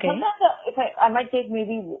 But sometimes if I might take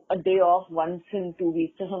maybe a day off once in 2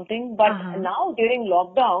 weeks or something. But now during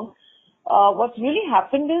lockdown, what's really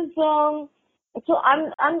happened is, so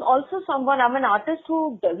I'm an artist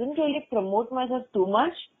who doesn't really promote myself too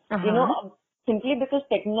much, simply because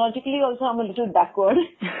technologically also I'm a little backward.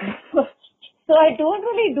 So I don't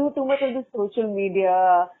really do too much of the social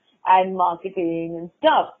media and marketing and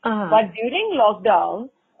stuff. But during lockdown,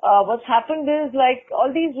 what's happened is like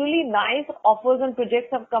all these really nice offers and projects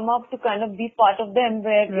have come up to kind of be part of them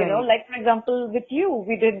where, like for example with you,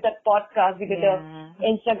 we did that podcast, we did a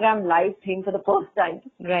Instagram live thing for the first time.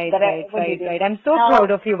 Right. I'm so proud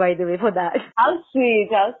of you, by the way, for that. How sweet.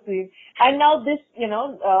 And now this,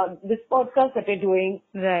 this podcast that we're doing.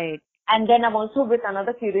 Right. And then I'm also with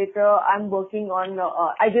another curator. I'm working on,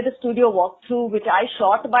 I did a studio walkthrough, which I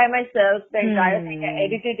shot by myself. The entire thing, I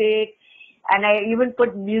edited it. And I even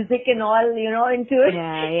put music and all, into it.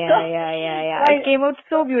 Yeah. It came out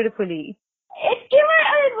so beautifully.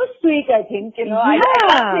 It was sweet, I think, I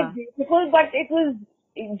can't say beautiful, but it was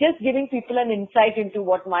just giving people an insight into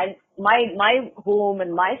what my home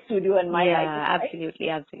and my studio and my life is absolutely.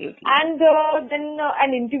 And then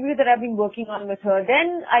an interview that I've been working on with her.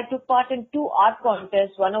 Then I took part in 2 art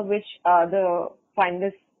contests, one of which the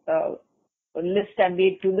finalist list I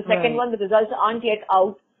made to. The second one, the results aren't yet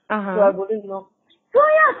out. So I wouldn't know. So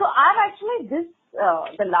I've actually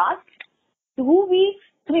the last 3 weeks,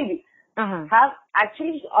 have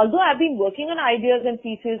actually, although I've been working on ideas and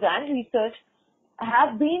pieces and research,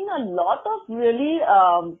 have been a lot of really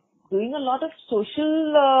doing a lot of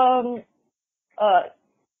social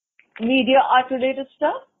media art related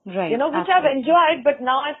stuff, which I've enjoyed, but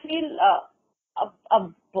now I feel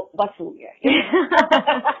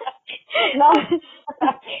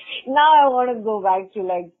now I want to go back to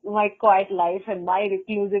like my quiet life and my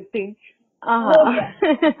reclusive thing.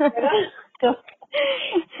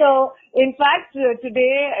 So in fact,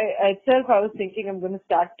 today itself I was thinking I'm going to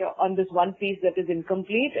start on this one piece that is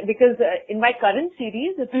incomplete because in my current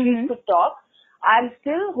series, the Trees to Talk, I'm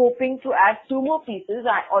still hoping to add 2 more pieces.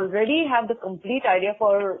 I already have the complete idea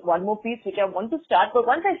for 1 more piece which I want to start. But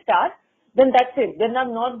once I start, then that's it. Then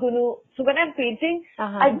I'm not going to. So when I'm painting,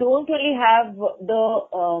 I don't really have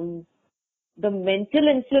the mental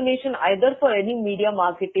inclination either for any media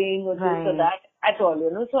marketing or this or that at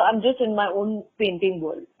all, So I'm just in my own painting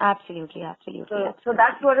world. Absolutely. So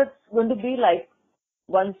that's what it's going to be like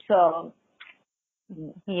once the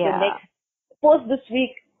next post this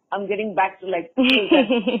week. I'm getting back to like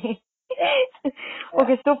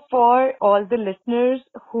Okay, so for all the listeners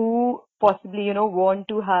who possibly, want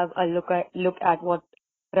to have a look at what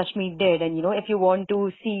Rashmi did and, if you want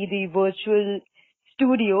to see the virtual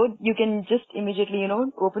studio, you can just immediately,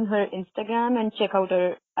 open her Instagram and check out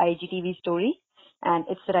her IGTV story. And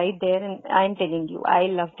it's right there, and I'm telling you, I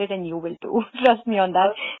loved it and you will too. Trust me on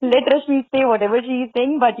that. Let Rashmi say whatever she is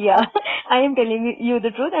saying, but I am telling you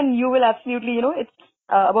the truth and you will absolutely, it's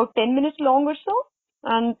about 10 minutes long or so.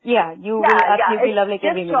 And you will absolutely love like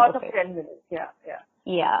every minute of it. Just short of 10 minutes,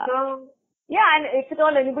 Yeah. So, and if at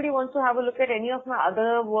all anybody wants to have a look at any of my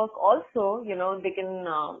other work also, they can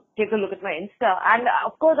take a look at my Insta. And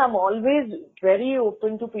of course, I'm always very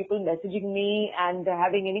open to people messaging me and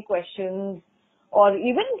having any questions or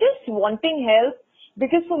even just wanting help.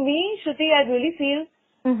 Because for me, Shruti, I really feel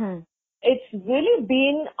it's really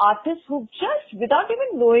been artists who just, without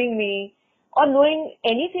even knowing me or knowing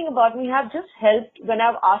anything about me, have just helped when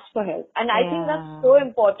I've asked for help. And I think that's Yeah. so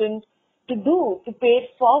important to do, to pay it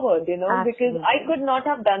forward, because I Absolutely. could not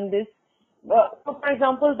have done this. So for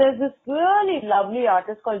example, there's this really lovely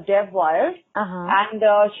artist called Deb Wires, Uh-huh. and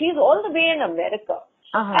she's all the way in America.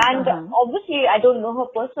 Uh-huh. And Uh-huh. obviously, I don't know her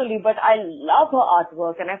personally, but I love her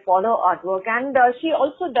artwork and I follow her artwork. And she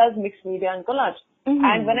also does mixed media and collage.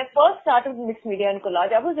 And when Mm-hmm. I first started with mixed media and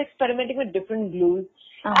collage, I was experimenting with different glues.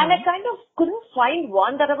 And I Uh-huh. kind of couldn't find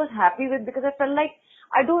one that I was happy with because I felt like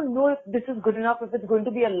I don't know if this is good enough, if it's going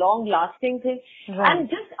to be a long-lasting thing. Right. And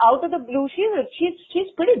just out of the blue,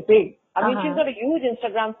 she's pretty big. I mean, she's Uh-huh. got a huge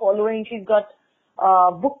Instagram following. She's got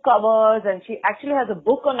book covers, and she actually has a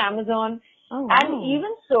book on Amazon. Oh, And wow.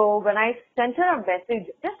 even so, when I sent her a message,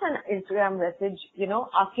 just an Instagram message,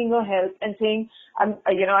 asking her help and saying,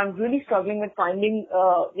 I'm really struggling with finding,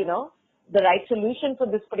 the right solution for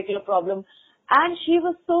this particular problem. And she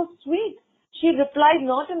was so sweet. She replied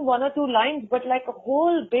not in one or two lines, but like a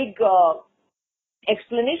whole big,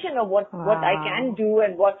 explanation of what I can Wow. do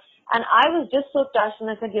and I was just so touched and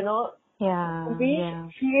I said, to Yeah. me, Yeah.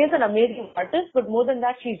 she is an amazing artist, but more than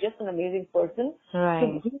that, she's just an amazing person. To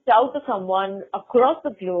Right. reach out to someone across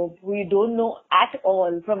the globe who you don't know at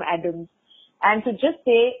all from Adams and to just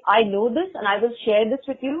say, I know this and I will share this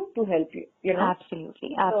with you to help you.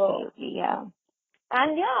 Absolutely. So, Absolutely. Yeah.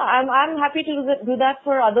 and yeah, I'm happy to do that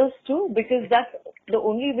for others too because that's the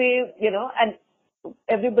only way, and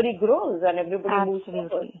everybody grows and everybody moves forward.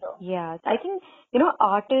 Absolutely. So, Yeah. I yeah, think,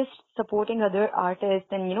 artists supporting other artists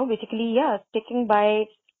and, basically, yeah, sticking by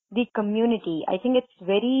the community. I think it's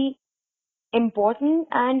very important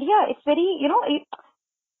and yeah, it's very,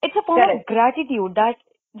 it's a form of correct. gratitude that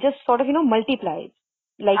just sort of, multiplies.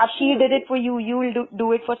 Like she did it Absolutely. for you, you will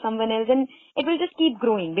do it for someone else and it will just keep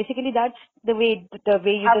growing. Basically that's the way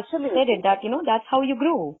you just said it, Absolutely. that, that's how you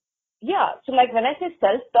grow. Yeah. So like when I say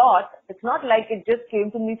self-taught, it's not like it just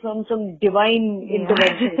came to me from some divine Yeah.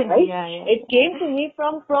 intervention, right? Yeah, yeah, It yeah. came to me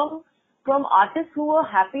from artists who were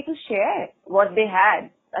happy to share what they had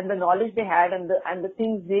and the knowledge they had and the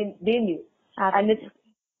things they knew. And Absolutely.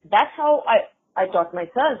 that's how I taught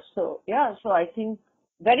myself. So yeah, so I think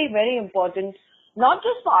very, very important, not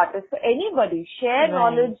just for artists, for anybody. Share Right.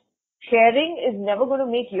 knowledge. Sharing is never going to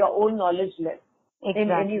make your own knowledge less in any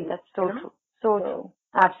Exactly. way, That's so true. So So true.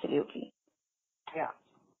 Absolutely. yeah.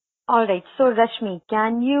 All right. So, Rashmi,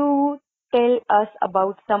 can you tell us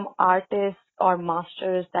about some artists or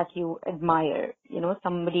masters that you admire?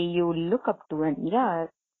 Somebody you look up to, and yeah.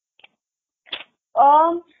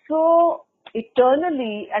 So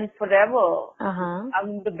eternally and forever, Uh huh.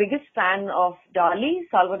 I'm the biggest fan of Dali,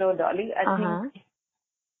 Salvador Dali. I Uh think huh.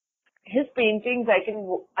 his paintings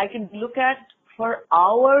I can look at for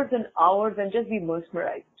hours and hours and just be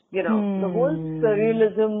mesmerized. The whole Hmm.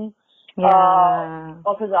 surrealism Yeah.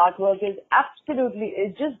 of his artwork is absolutely,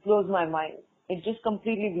 it just blows my mind. It just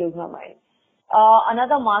completely blows my mind.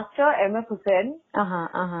 Another master, M.F. Hussain, Uh huh.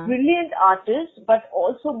 Uh huh. brilliant artist, but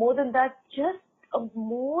also more than that, just a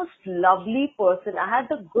most lovely person. I had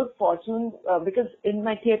the good fortune because in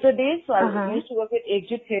my theatre days, so I Uh huh. used to work with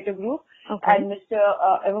Exit Theatre Group, Okay. and Mr.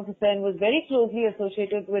 Emma Hussain was very closely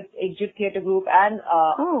associated with Exit Theatre Group and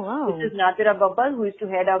Oh wow. Mrs. Natira Babbal, who used to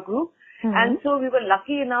head our group. Hmm. And so we were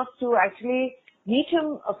lucky enough to actually meet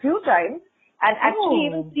him a few times and actually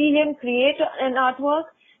even Oh. see him create an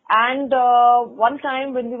artwork. And one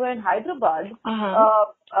time when we were in Hyderabad, Uh huh. uh,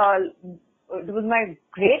 uh, it was my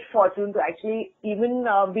great fortune to actually even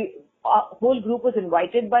our whole group was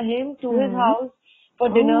invited by him to his Hmm. house for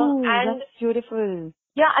dinner. Oh, And that's beautiful.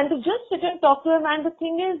 yeah, and to just sit and talk to him. And the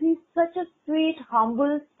thing is, he's such a sweet,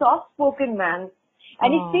 humble, soft-spoken man.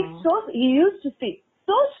 And Oh. he used to speak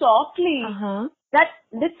so Uh softly huh. that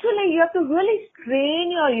literally you have to really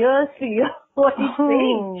strain your ears to hear what he's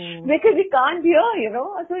saying Oh. because you can't hear.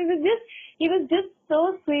 So he was just so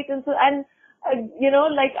sweet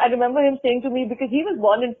like I remember him saying to me because he was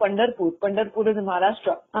born in Pandharpur. Pandharpur is in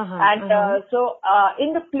Maharashtra. Uh huh. And Uh huh.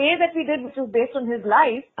 in the play that we did, which was based on his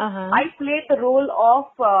life, Uh huh. I played the role of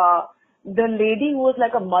the lady who was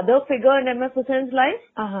like a mother figure in M.F. Hussein's life,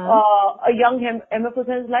 Uh huh. a young M.F.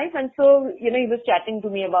 Hussein's life. And so, he was chatting to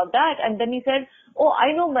me about that. And then he said, oh,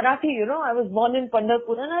 I know Marathi, I was born in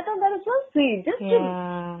Pandharpur. And I thought that was so sweet. Yeah.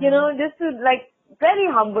 Very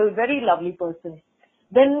humble, very lovely person.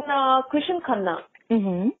 Then Krishan Khanna.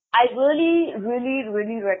 Mhm. I really, really,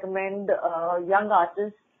 really recommend young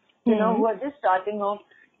artists, Mhm. who are just starting off,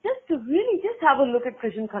 just to really just have a look at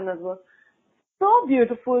Krishan Khanna's work. So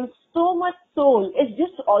beautiful, so much soul. It's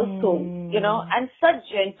just all soul, Mm. and such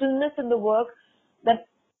gentleness in the work that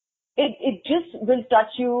it just will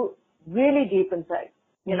touch you really deep inside.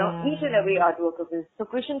 You know, Yeah. each and every artwork of his. So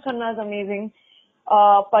Krishan Khanna is amazing.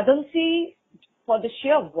 Padamsi, for the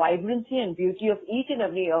sheer vibrancy and beauty of each and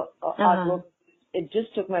every artwork, it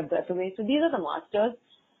just took my breath away. So these are the masters.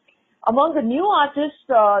 Among the new artists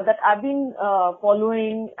that I've been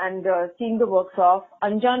following and seeing the works of,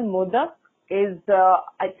 Anjan Modak is,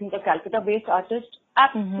 I think, a Calcutta-based artist.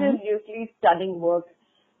 Absolutely stunning work.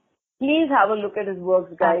 Please have a look at his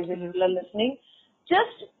works, guys, if you are listening.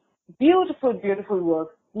 Just beautiful, beautiful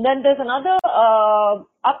work. And then there's another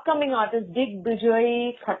upcoming artist,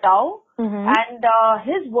 Digbijoy Khatao. And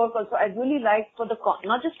his work also I really like for the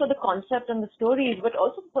not just for the concept and the stories, but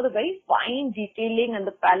also for the very fine detailing and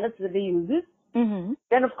the palettes that he uses.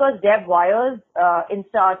 Then of course Deb Wires,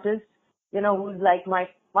 Insta artist, you know, who's like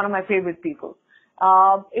one of my favorite people.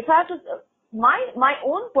 If I have to, my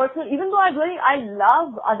own personal, even though I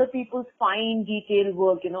love other people's fine detailed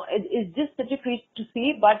work, you know, it's just such a treat to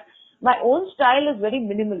see. But my own style is very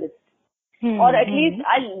minimalist. Or at least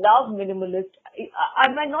I love minimalist. I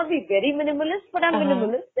might not be very minimalist, but I'm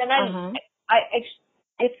minimalist. And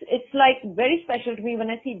it's like very special to me when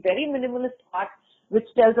I see very minimalist art which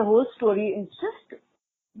tells a whole story in just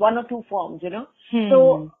one or two forms, you know.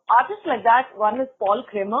 So artists like that, one is Paul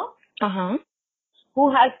Kramer, who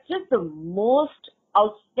has just the most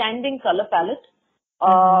outstanding color palette,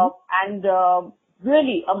 and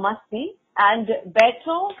really a must-see. And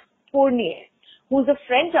Bertrand Fournier, who's a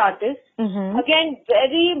French artist, again,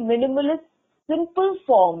 very minimalist, simple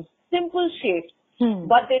forms, simple shapes,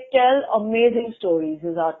 but they tell amazing stories,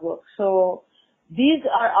 his artwork. So these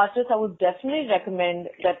are artists I would definitely recommend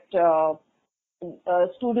that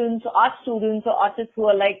students, art students or artists who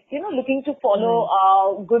are like, you know, looking to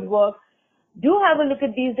follow good work, do have a look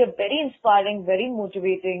at these. They're very inspiring, very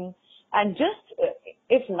motivating, and just,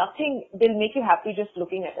 if nothing, they'll make you happy just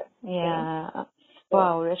looking at it. Yeah. You know?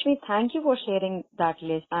 Wow, Rashmi, thank you for sharing that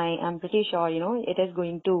list. I am pretty sure, you know, it is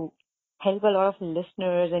going to help a lot of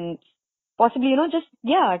listeners and possibly, you know, just,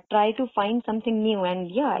 try to find something new. And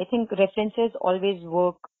I think references always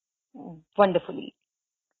work wonderfully.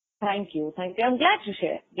 Thank you. I'm glad to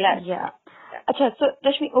share. Glad. Yeah. Achha, so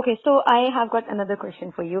Rashmi, okay, so I have got another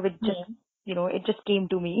question for you, which just, you know, it just came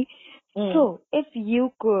to me. So if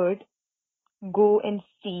you could go and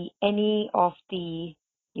see any of the,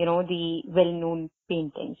 you know, the well-known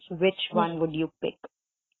paintings, which one would you pick?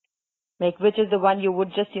 Like, which is the one you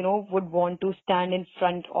would just, you know, would want to stand in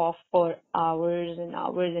front of for hours and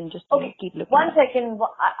hours and just, you know, keep looking One at? second.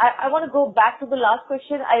 I want to go back to the last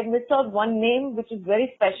question. I missed out one name which is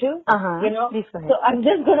very special. You know, Please go ahead. so I'm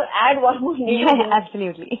just going to add one more name.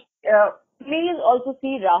 Absolutely. Please also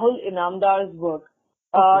see Rahul Inamdar's work.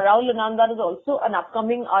 Rahul Inamdar is also an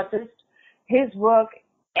upcoming artist. His work,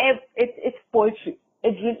 it's poetry.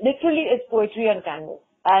 It literally is poetry on canvas,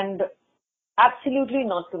 and absolutely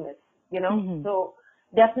not to miss. You know, so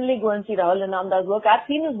definitely go and see Rahul Inamdar's work. I've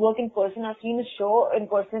seen his work in person. I've seen his show in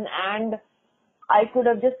person, and I could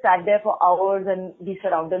have just sat there for hours and be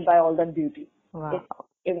surrounded by all that beauty. Wow.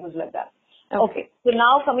 It was like that. Okay. So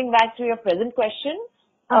now coming back to your present question,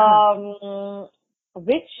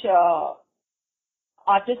 which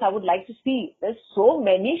artist I would like to see? There's so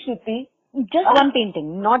many, Shruti. Just one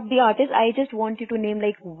painting, not the artist. I just want you to name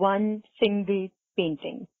like one single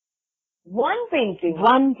painting. One painting?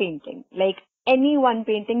 One painting. Like any one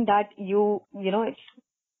painting that you know,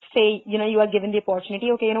 say, you know, you are given the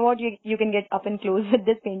opportunity, okay, you know what, you can get up and close with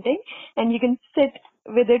this painting and you can sit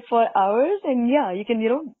with it for hours and you can, you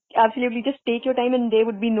know, absolutely just take your time and there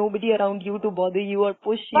would be nobody around you to bother you or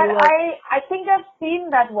push you. But I think I've seen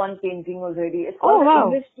that one painting already. It's called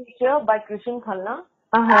The English Teacher by Krishan Khanna.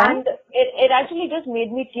 And it actually just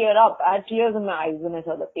made me tear up. I had tears in my eyes when I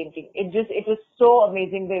saw the painting. It was so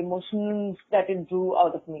amazing, the emotions that it drew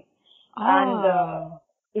out of me. And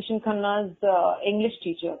Krishan Khanna's English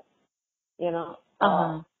teacher, you know,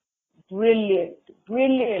 brilliant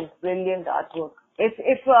artwork.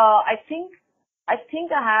 If I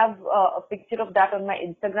think I have a picture of that on my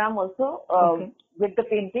Instagram also with the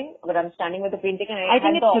painting. But I'm standing with the painting, and I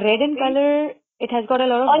think it's red in color. It has got a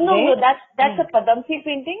lot of no, that's a Padamsi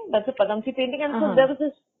painting. That's a Padamsi painting, and so there was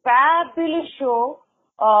this fabulous show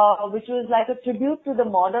which was like a tribute to the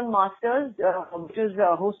modern masters, which was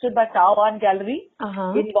hosted by Tao Art Gallery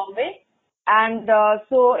in Bombay. And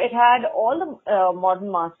so it had all the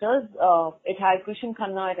modern masters. It had Krishan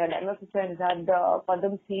Khanna, it had M.F. Hussain, it had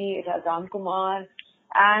Padamsi, it had Ram Kumar,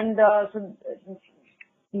 and so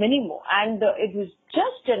many more. And it was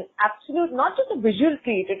just an absolute, not just a visual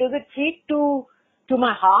treat, it was a treat to to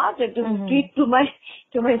my heart. It was a treat to my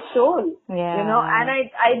soul. Yeah. You know, and I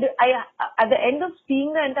at the end of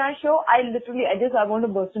seeing the entire show, I want to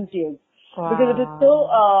burst in tears. Wow. Because it was so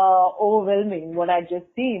overwhelming what I'd just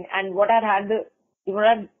seen, and what I'd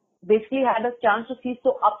basically had a chance to see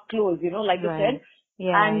so up close, you know, like you said.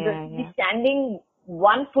 Yeah, And yeah, be standing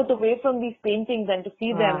 1 foot away from these paintings and to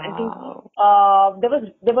see them, and to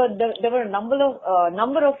there were a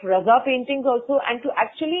number of Raza paintings also, and to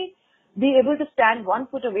actually be able to stand 1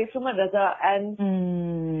 foot away from a Raza and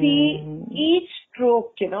see each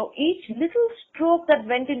stroke, you know, each little stroke that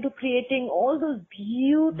went into creating all those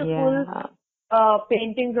beautiful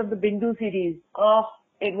paintings of the Bindu series. Oh,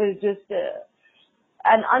 it was just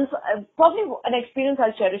probably an experience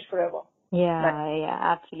I'll cherish forever. Yeah,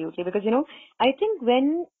 absolutely. Because, you know, I think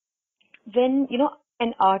when you know,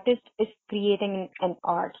 an artist is creating an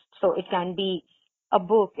art, so it can be a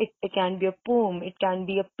book, it can be a poem, it can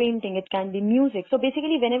be a painting, it can be music. So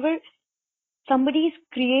basically, whenever somebody is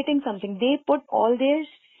creating something, they put all their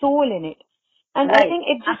soul in it. And I think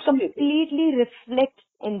it just completely reflects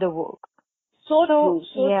in the work. So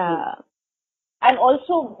true. Yeah. And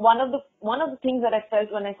also one of the things that I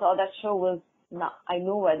felt when I saw that show was, I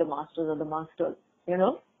know why the masters are the masters, you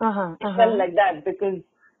know? It felt like that, because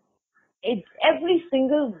every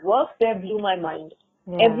single work there blew my mind.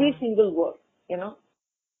 Yeah. Every single work, you know?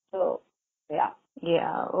 So, yeah.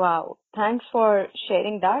 Yeah, wow. Thanks for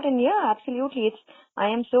sharing that. And yeah, absolutely. I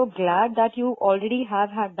am so glad that you already have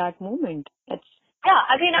had that moment. Yeah,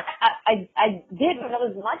 I mean, I did when I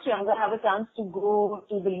was much younger have a chance to go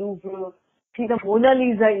to the Louvre, see the Mona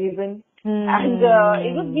Lisa even. And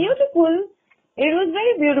it was beautiful. It was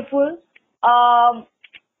very beautiful.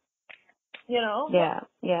 You know.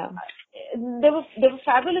 Yeah. There were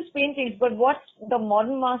fabulous paintings, but what the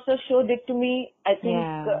modern master show did to me, I think,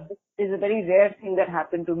 is a very rare thing that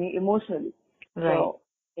happened to me emotionally. Right. So,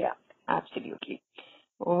 yeah. Absolutely.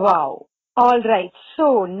 Wow. All right.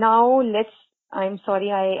 So now I'm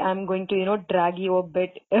sorry, I'm going to, you know, drag you a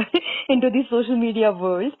bit into the social media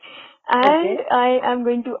world. And I am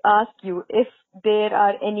going to ask you if there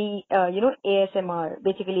are any, you know, ASMR.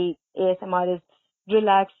 Basically, ASMR is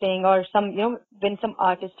relaxing, or some, you know, when some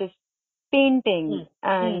artist is painting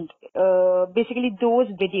and basically those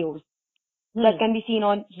videos that can be seen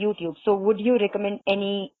on YouTube. So would you recommend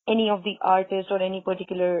any of the artists or any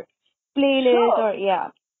particular playlist? Sure. Or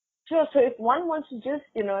Sure. So if one wants to just,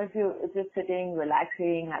 you know, if you're sitting,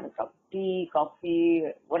 relaxing, have a cup of tea,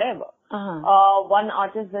 coffee, whatever, one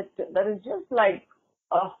artist that is just like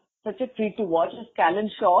such a treat to watch is Callan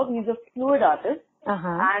Shaw. He's a fluid artist,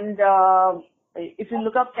 and if you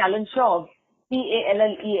look up Callan Shaw,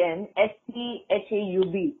 Callen Shaub,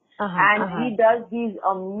 and he does these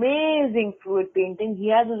amazing fluid paintings. He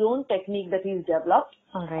has his own technique that he's developed,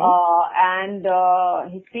 and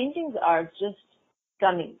his paintings are just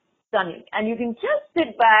stunning. And you can just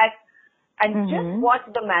sit back and just watch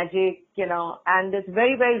the magic, you know, and it's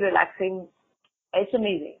very, very relaxing. It's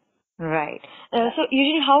amazing. Right. So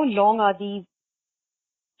usually how long are these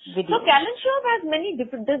videos? So Callan Shaw has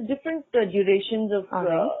there's different durations of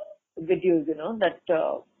videos, you know, that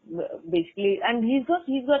basically, and he's got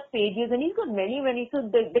pages, and he's got many, so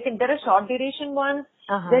there are short duration ones,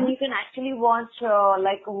 then you can actually watch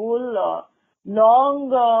like a whole long,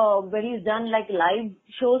 where he's done like live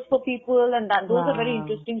shows for people, and those are very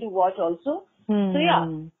interesting to watch also. So yeah,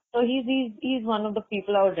 so he's one of the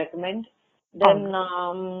people I would recommend. Then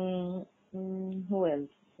who else?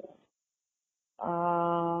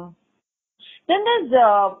 Then there's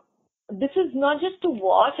this is not just to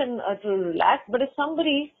watch and to relax, but if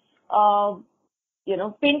somebody you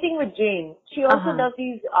know, painting with Jane, she also does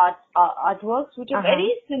these artworks which are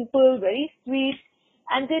very simple, very sweet,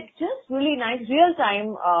 and they're just really nice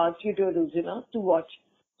real-time tutorials, you know, to watch.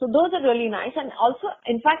 So those are really nice. And also,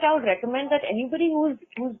 in fact, I would recommend that anybody who's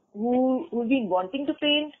been wanting to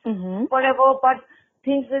paint forever, but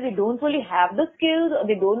thinks that they don't really have the skills, or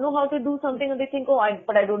they don't know how to do something, and they think,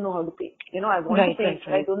 but I don't know how to paint. You know, I want to paint,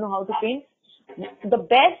 but I don't know how to paint. The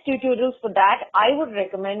best tutorials for that I would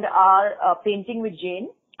recommend are Painting with Jane.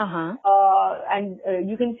 And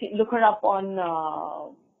you can look her up on,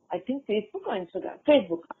 I think, Facebook or Instagram.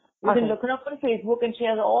 Facebook. You can look her up on Facebook, and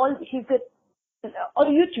she's got, or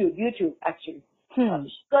YouTube actually.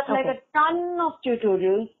 She's got like a ton of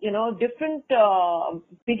tutorials, you know, different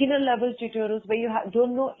beginner level tutorials where you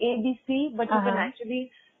don't know ABC, but you can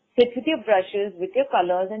actually sit with your brushes, with your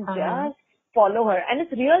colors, and just follow her. And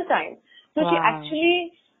it's real time. So she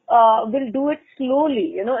actually will do it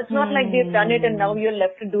slowly, you know. It's not like they've done it and now you're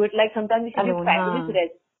left to do it. Like sometimes if you do fabulous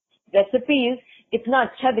recipes, it's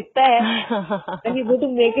not अच्छा दिखता है. When you go to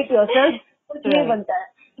make it yourself, कुछ नहीं Right. बनता है,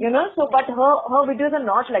 so but her videos are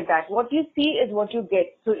not like that. What you see is what you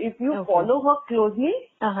get. So if you Okay. follow her closely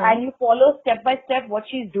Uh-huh. and you follow step by step what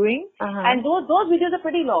she's doing, Uh-huh. and those videos are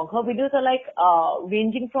pretty long. Her videos are like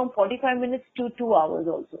ranging from 45 minutes to 2 hours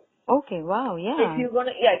also. Okay, wow, If yeah. you want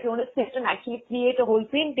to sit and actually create a whole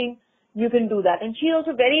painting, you can do that. And she's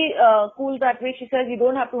also very cool that way. She says you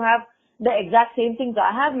don't have to have the exact same things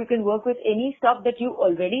I have. You can work with any stuff that you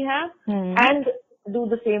already have and do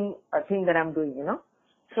the same thing that I'm doing,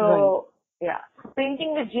 So, Right. yeah.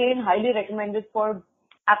 Painting with Jane, highly recommended for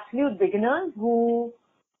absolute beginners who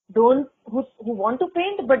want to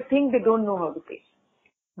paint but think they don't know how to paint.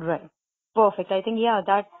 Right. Perfect. I think, yeah,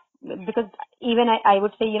 that, because even I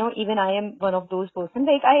would say, even I am one of those persons.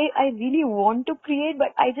 Like, I really want to create,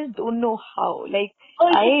 but I just don't know how. Like, Oh,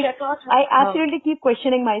 you should check out I her. absolutely keep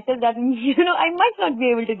questioning myself that, I might not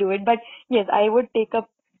be able to do it. But yes, I would take up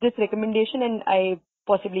this recommendation and I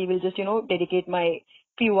possibly will just, dedicate my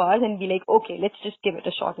few hours and be like, okay, let's just give it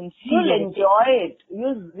a shot and see You'll where it takes. enjoy it.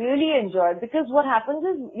 You'll really enjoy it because what happens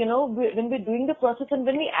is, when we're doing the process and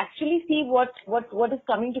when we actually see what is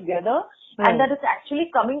coming together and that it's actually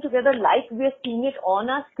coming together like we're seeing it on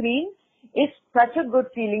our screen, it's such a good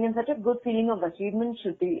feeling and such a good feeling of achievement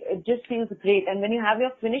should be. It just feels great. And when you have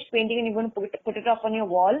your finished painting and you're going to put it up on your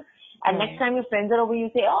wall and next time your friends are over, you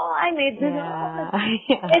say, oh, I made this. Yeah. Oh,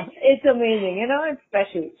 Yeah. it's amazing. It's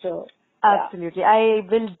special. So, yeah. Absolutely. I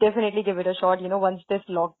will definitely give it a shot, once this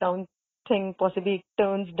lockdown thing possibly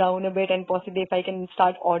turns down a bit and possibly if I can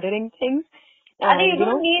start ordering things Adi, and, you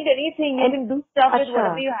don't need anything. You and, can do stuff with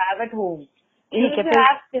whatever अच्छा, you have at home. Even ठीक if है you फिर,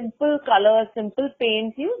 have simple colors, simple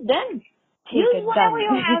paints, use them. ठीक है, Use whatever done.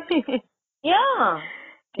 you have. Yeah.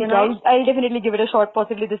 ठीक है, I'll definitely give it a shot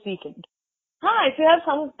possibly this weekend. If you have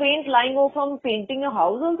some paint lying over from painting a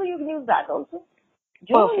house also, you can use that also.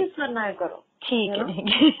 जो Perfect. use करना है करो. ठीक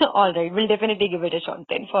है. All right, we'll definitely give it a shot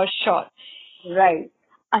then for sure. Right.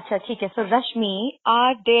 अच्छा, ठीक है. So Rashmi,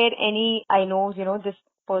 are there any, I know, this,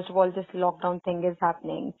 first of all, this lockdown thing is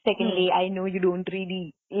happening. Secondly, I know you don't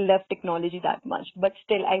really love technology that much, but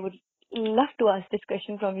still I would love to ask this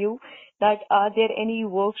question from you that are there any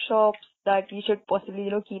workshops that we should possibly,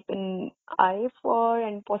 keep an eye for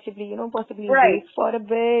and possibly, Right. wait for a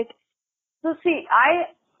bit? So see,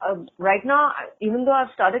 right now, even though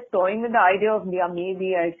I've started toying with the idea of, yeah,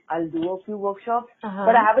 maybe I'll do a few workshops,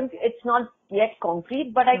 but I haven't, it's not yet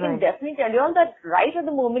concrete, but I can definitely tell you all that right at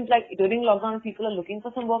the moment, like during lockdown, people are looking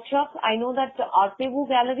for some workshops. I know that Artevu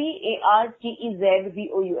Gallery,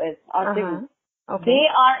 ARTEZVOUS, Artevu, they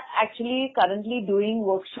are actually currently doing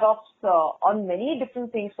workshops on many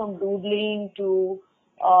different things from doodling to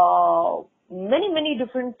many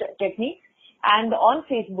different techniques. And on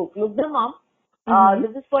Facebook, look them up.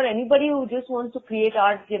 This is for anybody who just wants to create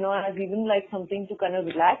art, as even like something to kind of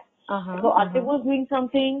relax. So Artevo is doing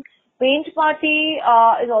something. Paint Party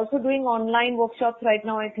is also doing online workshops right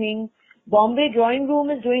now, I think. Bombay Drawing Room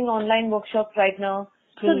is doing online workshops right now.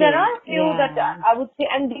 So there are a few that I would say,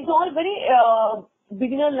 and these are all very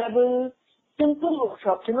beginner level, simple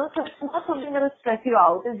workshops, So it's not something that will stress you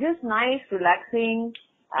out. It's just nice, relaxing,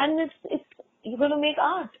 and you're going to make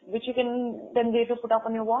art, which you can then later put up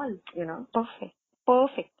on your wall,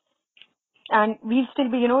 Perfect. And we'll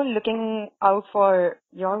still be, looking out for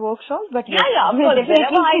your workshops, but yes, Yeah, of we'll course.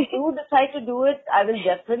 Whenever I definitely. do decide to do it, I will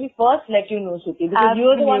definitely first let you know, Suki, because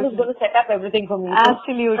you're the one who's going to set up everything for me.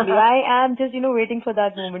 Absolutely. I am just, waiting for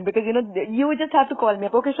that moment because, you just have to call me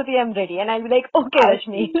up. Okay, Shruti, I'm ready. And I'll be like, okay, How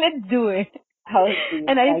Rashmi, sweet. let's do it. How sweet.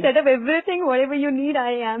 And I'll set up everything, whatever you need,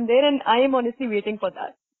 I am there and I am honestly waiting for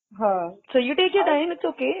that. So you take your time, it's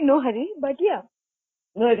okay, no hurry, but yeah.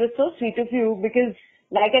 No, it was so sweet of you because,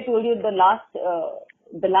 like I told you, the last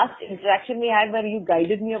interaction we had where you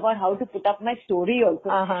guided me about how to put up my story also.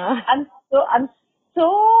 I'm so,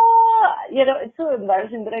 it's so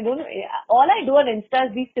embarrassing that I don't know. All I do on Insta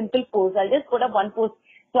is these simple posts. I'll just put up one post.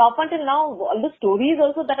 So up until now, all the stories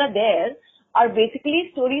also that are there are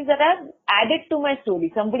basically stories that I've added to my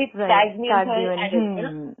story. Somebody tagged me and so I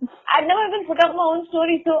added, I've never even put up my own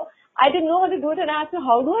story, so I didn't know how to do it and I asked you,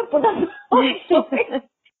 how do I put up my own story?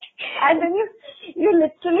 And then you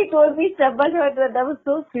literally told me step by step. That was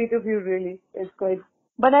so sweet of you, really. It's quite.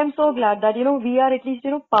 But I'm so glad that, we are at least,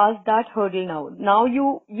 past that hurdle now. Now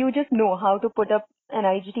you just know how to put up an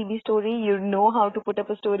IGTV story. You know how to put up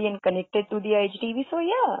a story and connect it to the IGTV. So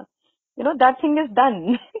yeah, that thing is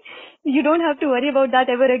done. You don't have to worry about that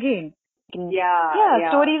ever again. Yeah.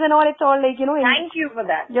 Stories and all, it's all like, Thank you for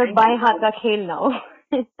that. Your bhai haath ka khel now.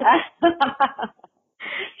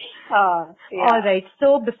 All right.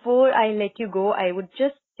 So before I let you go, I would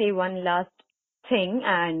just say one last thing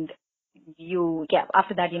and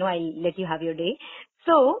after that, I let you have your day.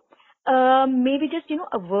 So, maybe just,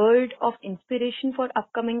 a word of inspiration for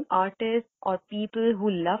upcoming artists or people who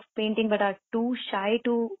love painting but are too shy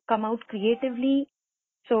to come out creatively.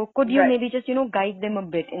 So, could you Right. maybe just, guide them a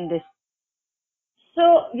bit in this?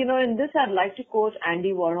 So, in this, I'd like to quote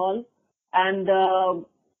Andy Warhol. And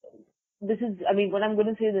this is, what I'm going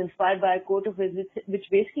to say is inspired by a quote of his, which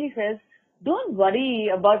basically says, don't worry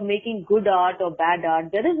about making good art or bad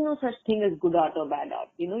art. There is no such thing as good art or bad art.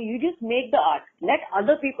 You just make the art. Let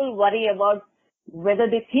other people worry about whether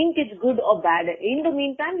they think it's good or bad. In the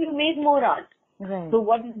meantime, you make more art. Right. So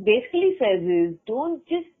what it basically says is, don't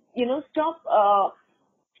just,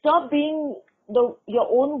 stop being your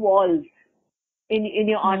own walls in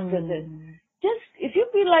your art process. Just if you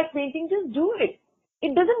feel like painting, just do it.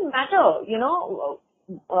 It doesn't matter,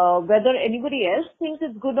 whether anybody else thinks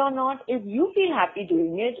it's good or not. If you feel happy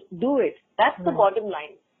doing it, do it. That's the Right. bottom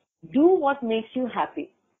line. Do what makes you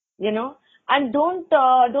happy, and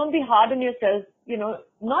don't be hard on yourself.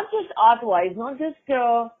 Not just art wise, not just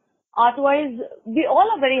art wise. We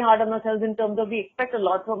all are very hard on ourselves in terms of we expect a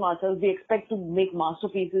lot from ourselves. We expect to make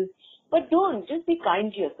masterpieces, but don't just be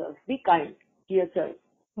kind to yourself. Be kind to yourself.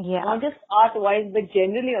 Yeah. Not just art wise, but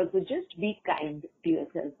generally also just be kind to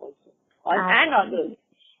yourself also. And others.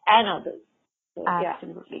 And others. So, yeah.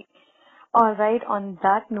 Absolutely. All right. On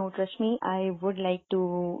that note, Rashmi, I would like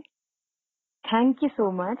to thank you so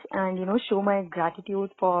much and, show my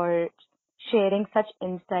gratitude for sharing such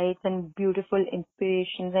insights and beautiful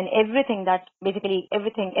inspirations and everything that basically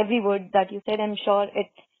everything, every word that you said, I'm sure it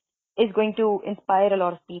is going to inspire a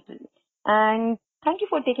lot of people. And thank you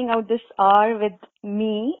for taking out this hour with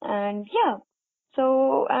me. And yeah,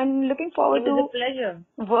 so I'm looking forward It was to a pleasure.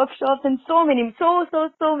 workshops and so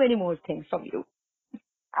many more things from you.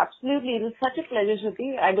 Absolutely. It was such a pleasure,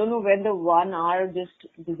 Shruti. I don't know when the 1 hour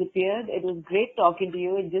just disappeared. It was great talking to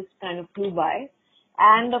you. It just kind of flew by.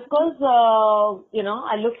 And of course,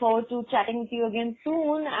 I look forward to chatting with you again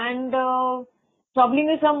soon and troubling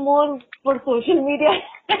you some more for social media.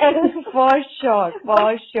 For sure,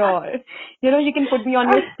 for sure. You can put me on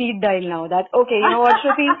your speed dial now. That okay, you know what,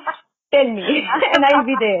 Shruti? Tell me, and I'll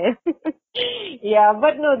be there. Yeah,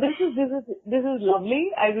 but no, this is lovely.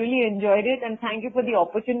 I really enjoyed it, and thank you for the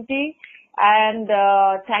opportunity, and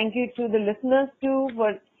thank you to the listeners too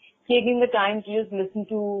for taking the time to just listen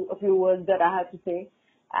to a few words that I had to say,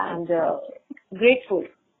 and grateful,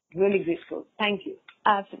 really grateful. Thank you.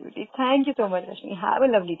 Absolutely. Thank you so much, Rashmi. Have a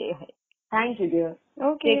lovely day ahead. Thank you, dear.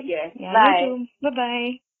 Okay. Take care. Yeah, you Bye. too. Bye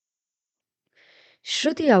bye.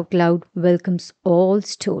 Shruti Out Loud welcomes all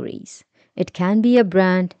stories. It can be a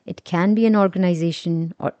brand, it can be an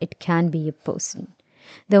organization, or it can be a person.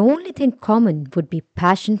 The only thing common would be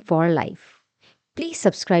passion for life. Please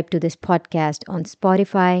subscribe to this podcast on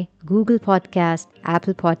Spotify, Google Podcast,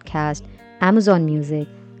 Apple Podcast, Amazon Music,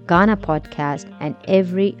 Ghana Podcast, and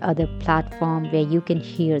every other platform where you can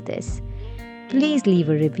hear this. Please leave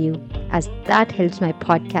a review as that helps my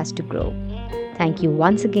podcast to grow. Thank you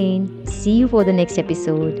once again. See you for the next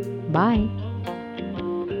episode. Bye.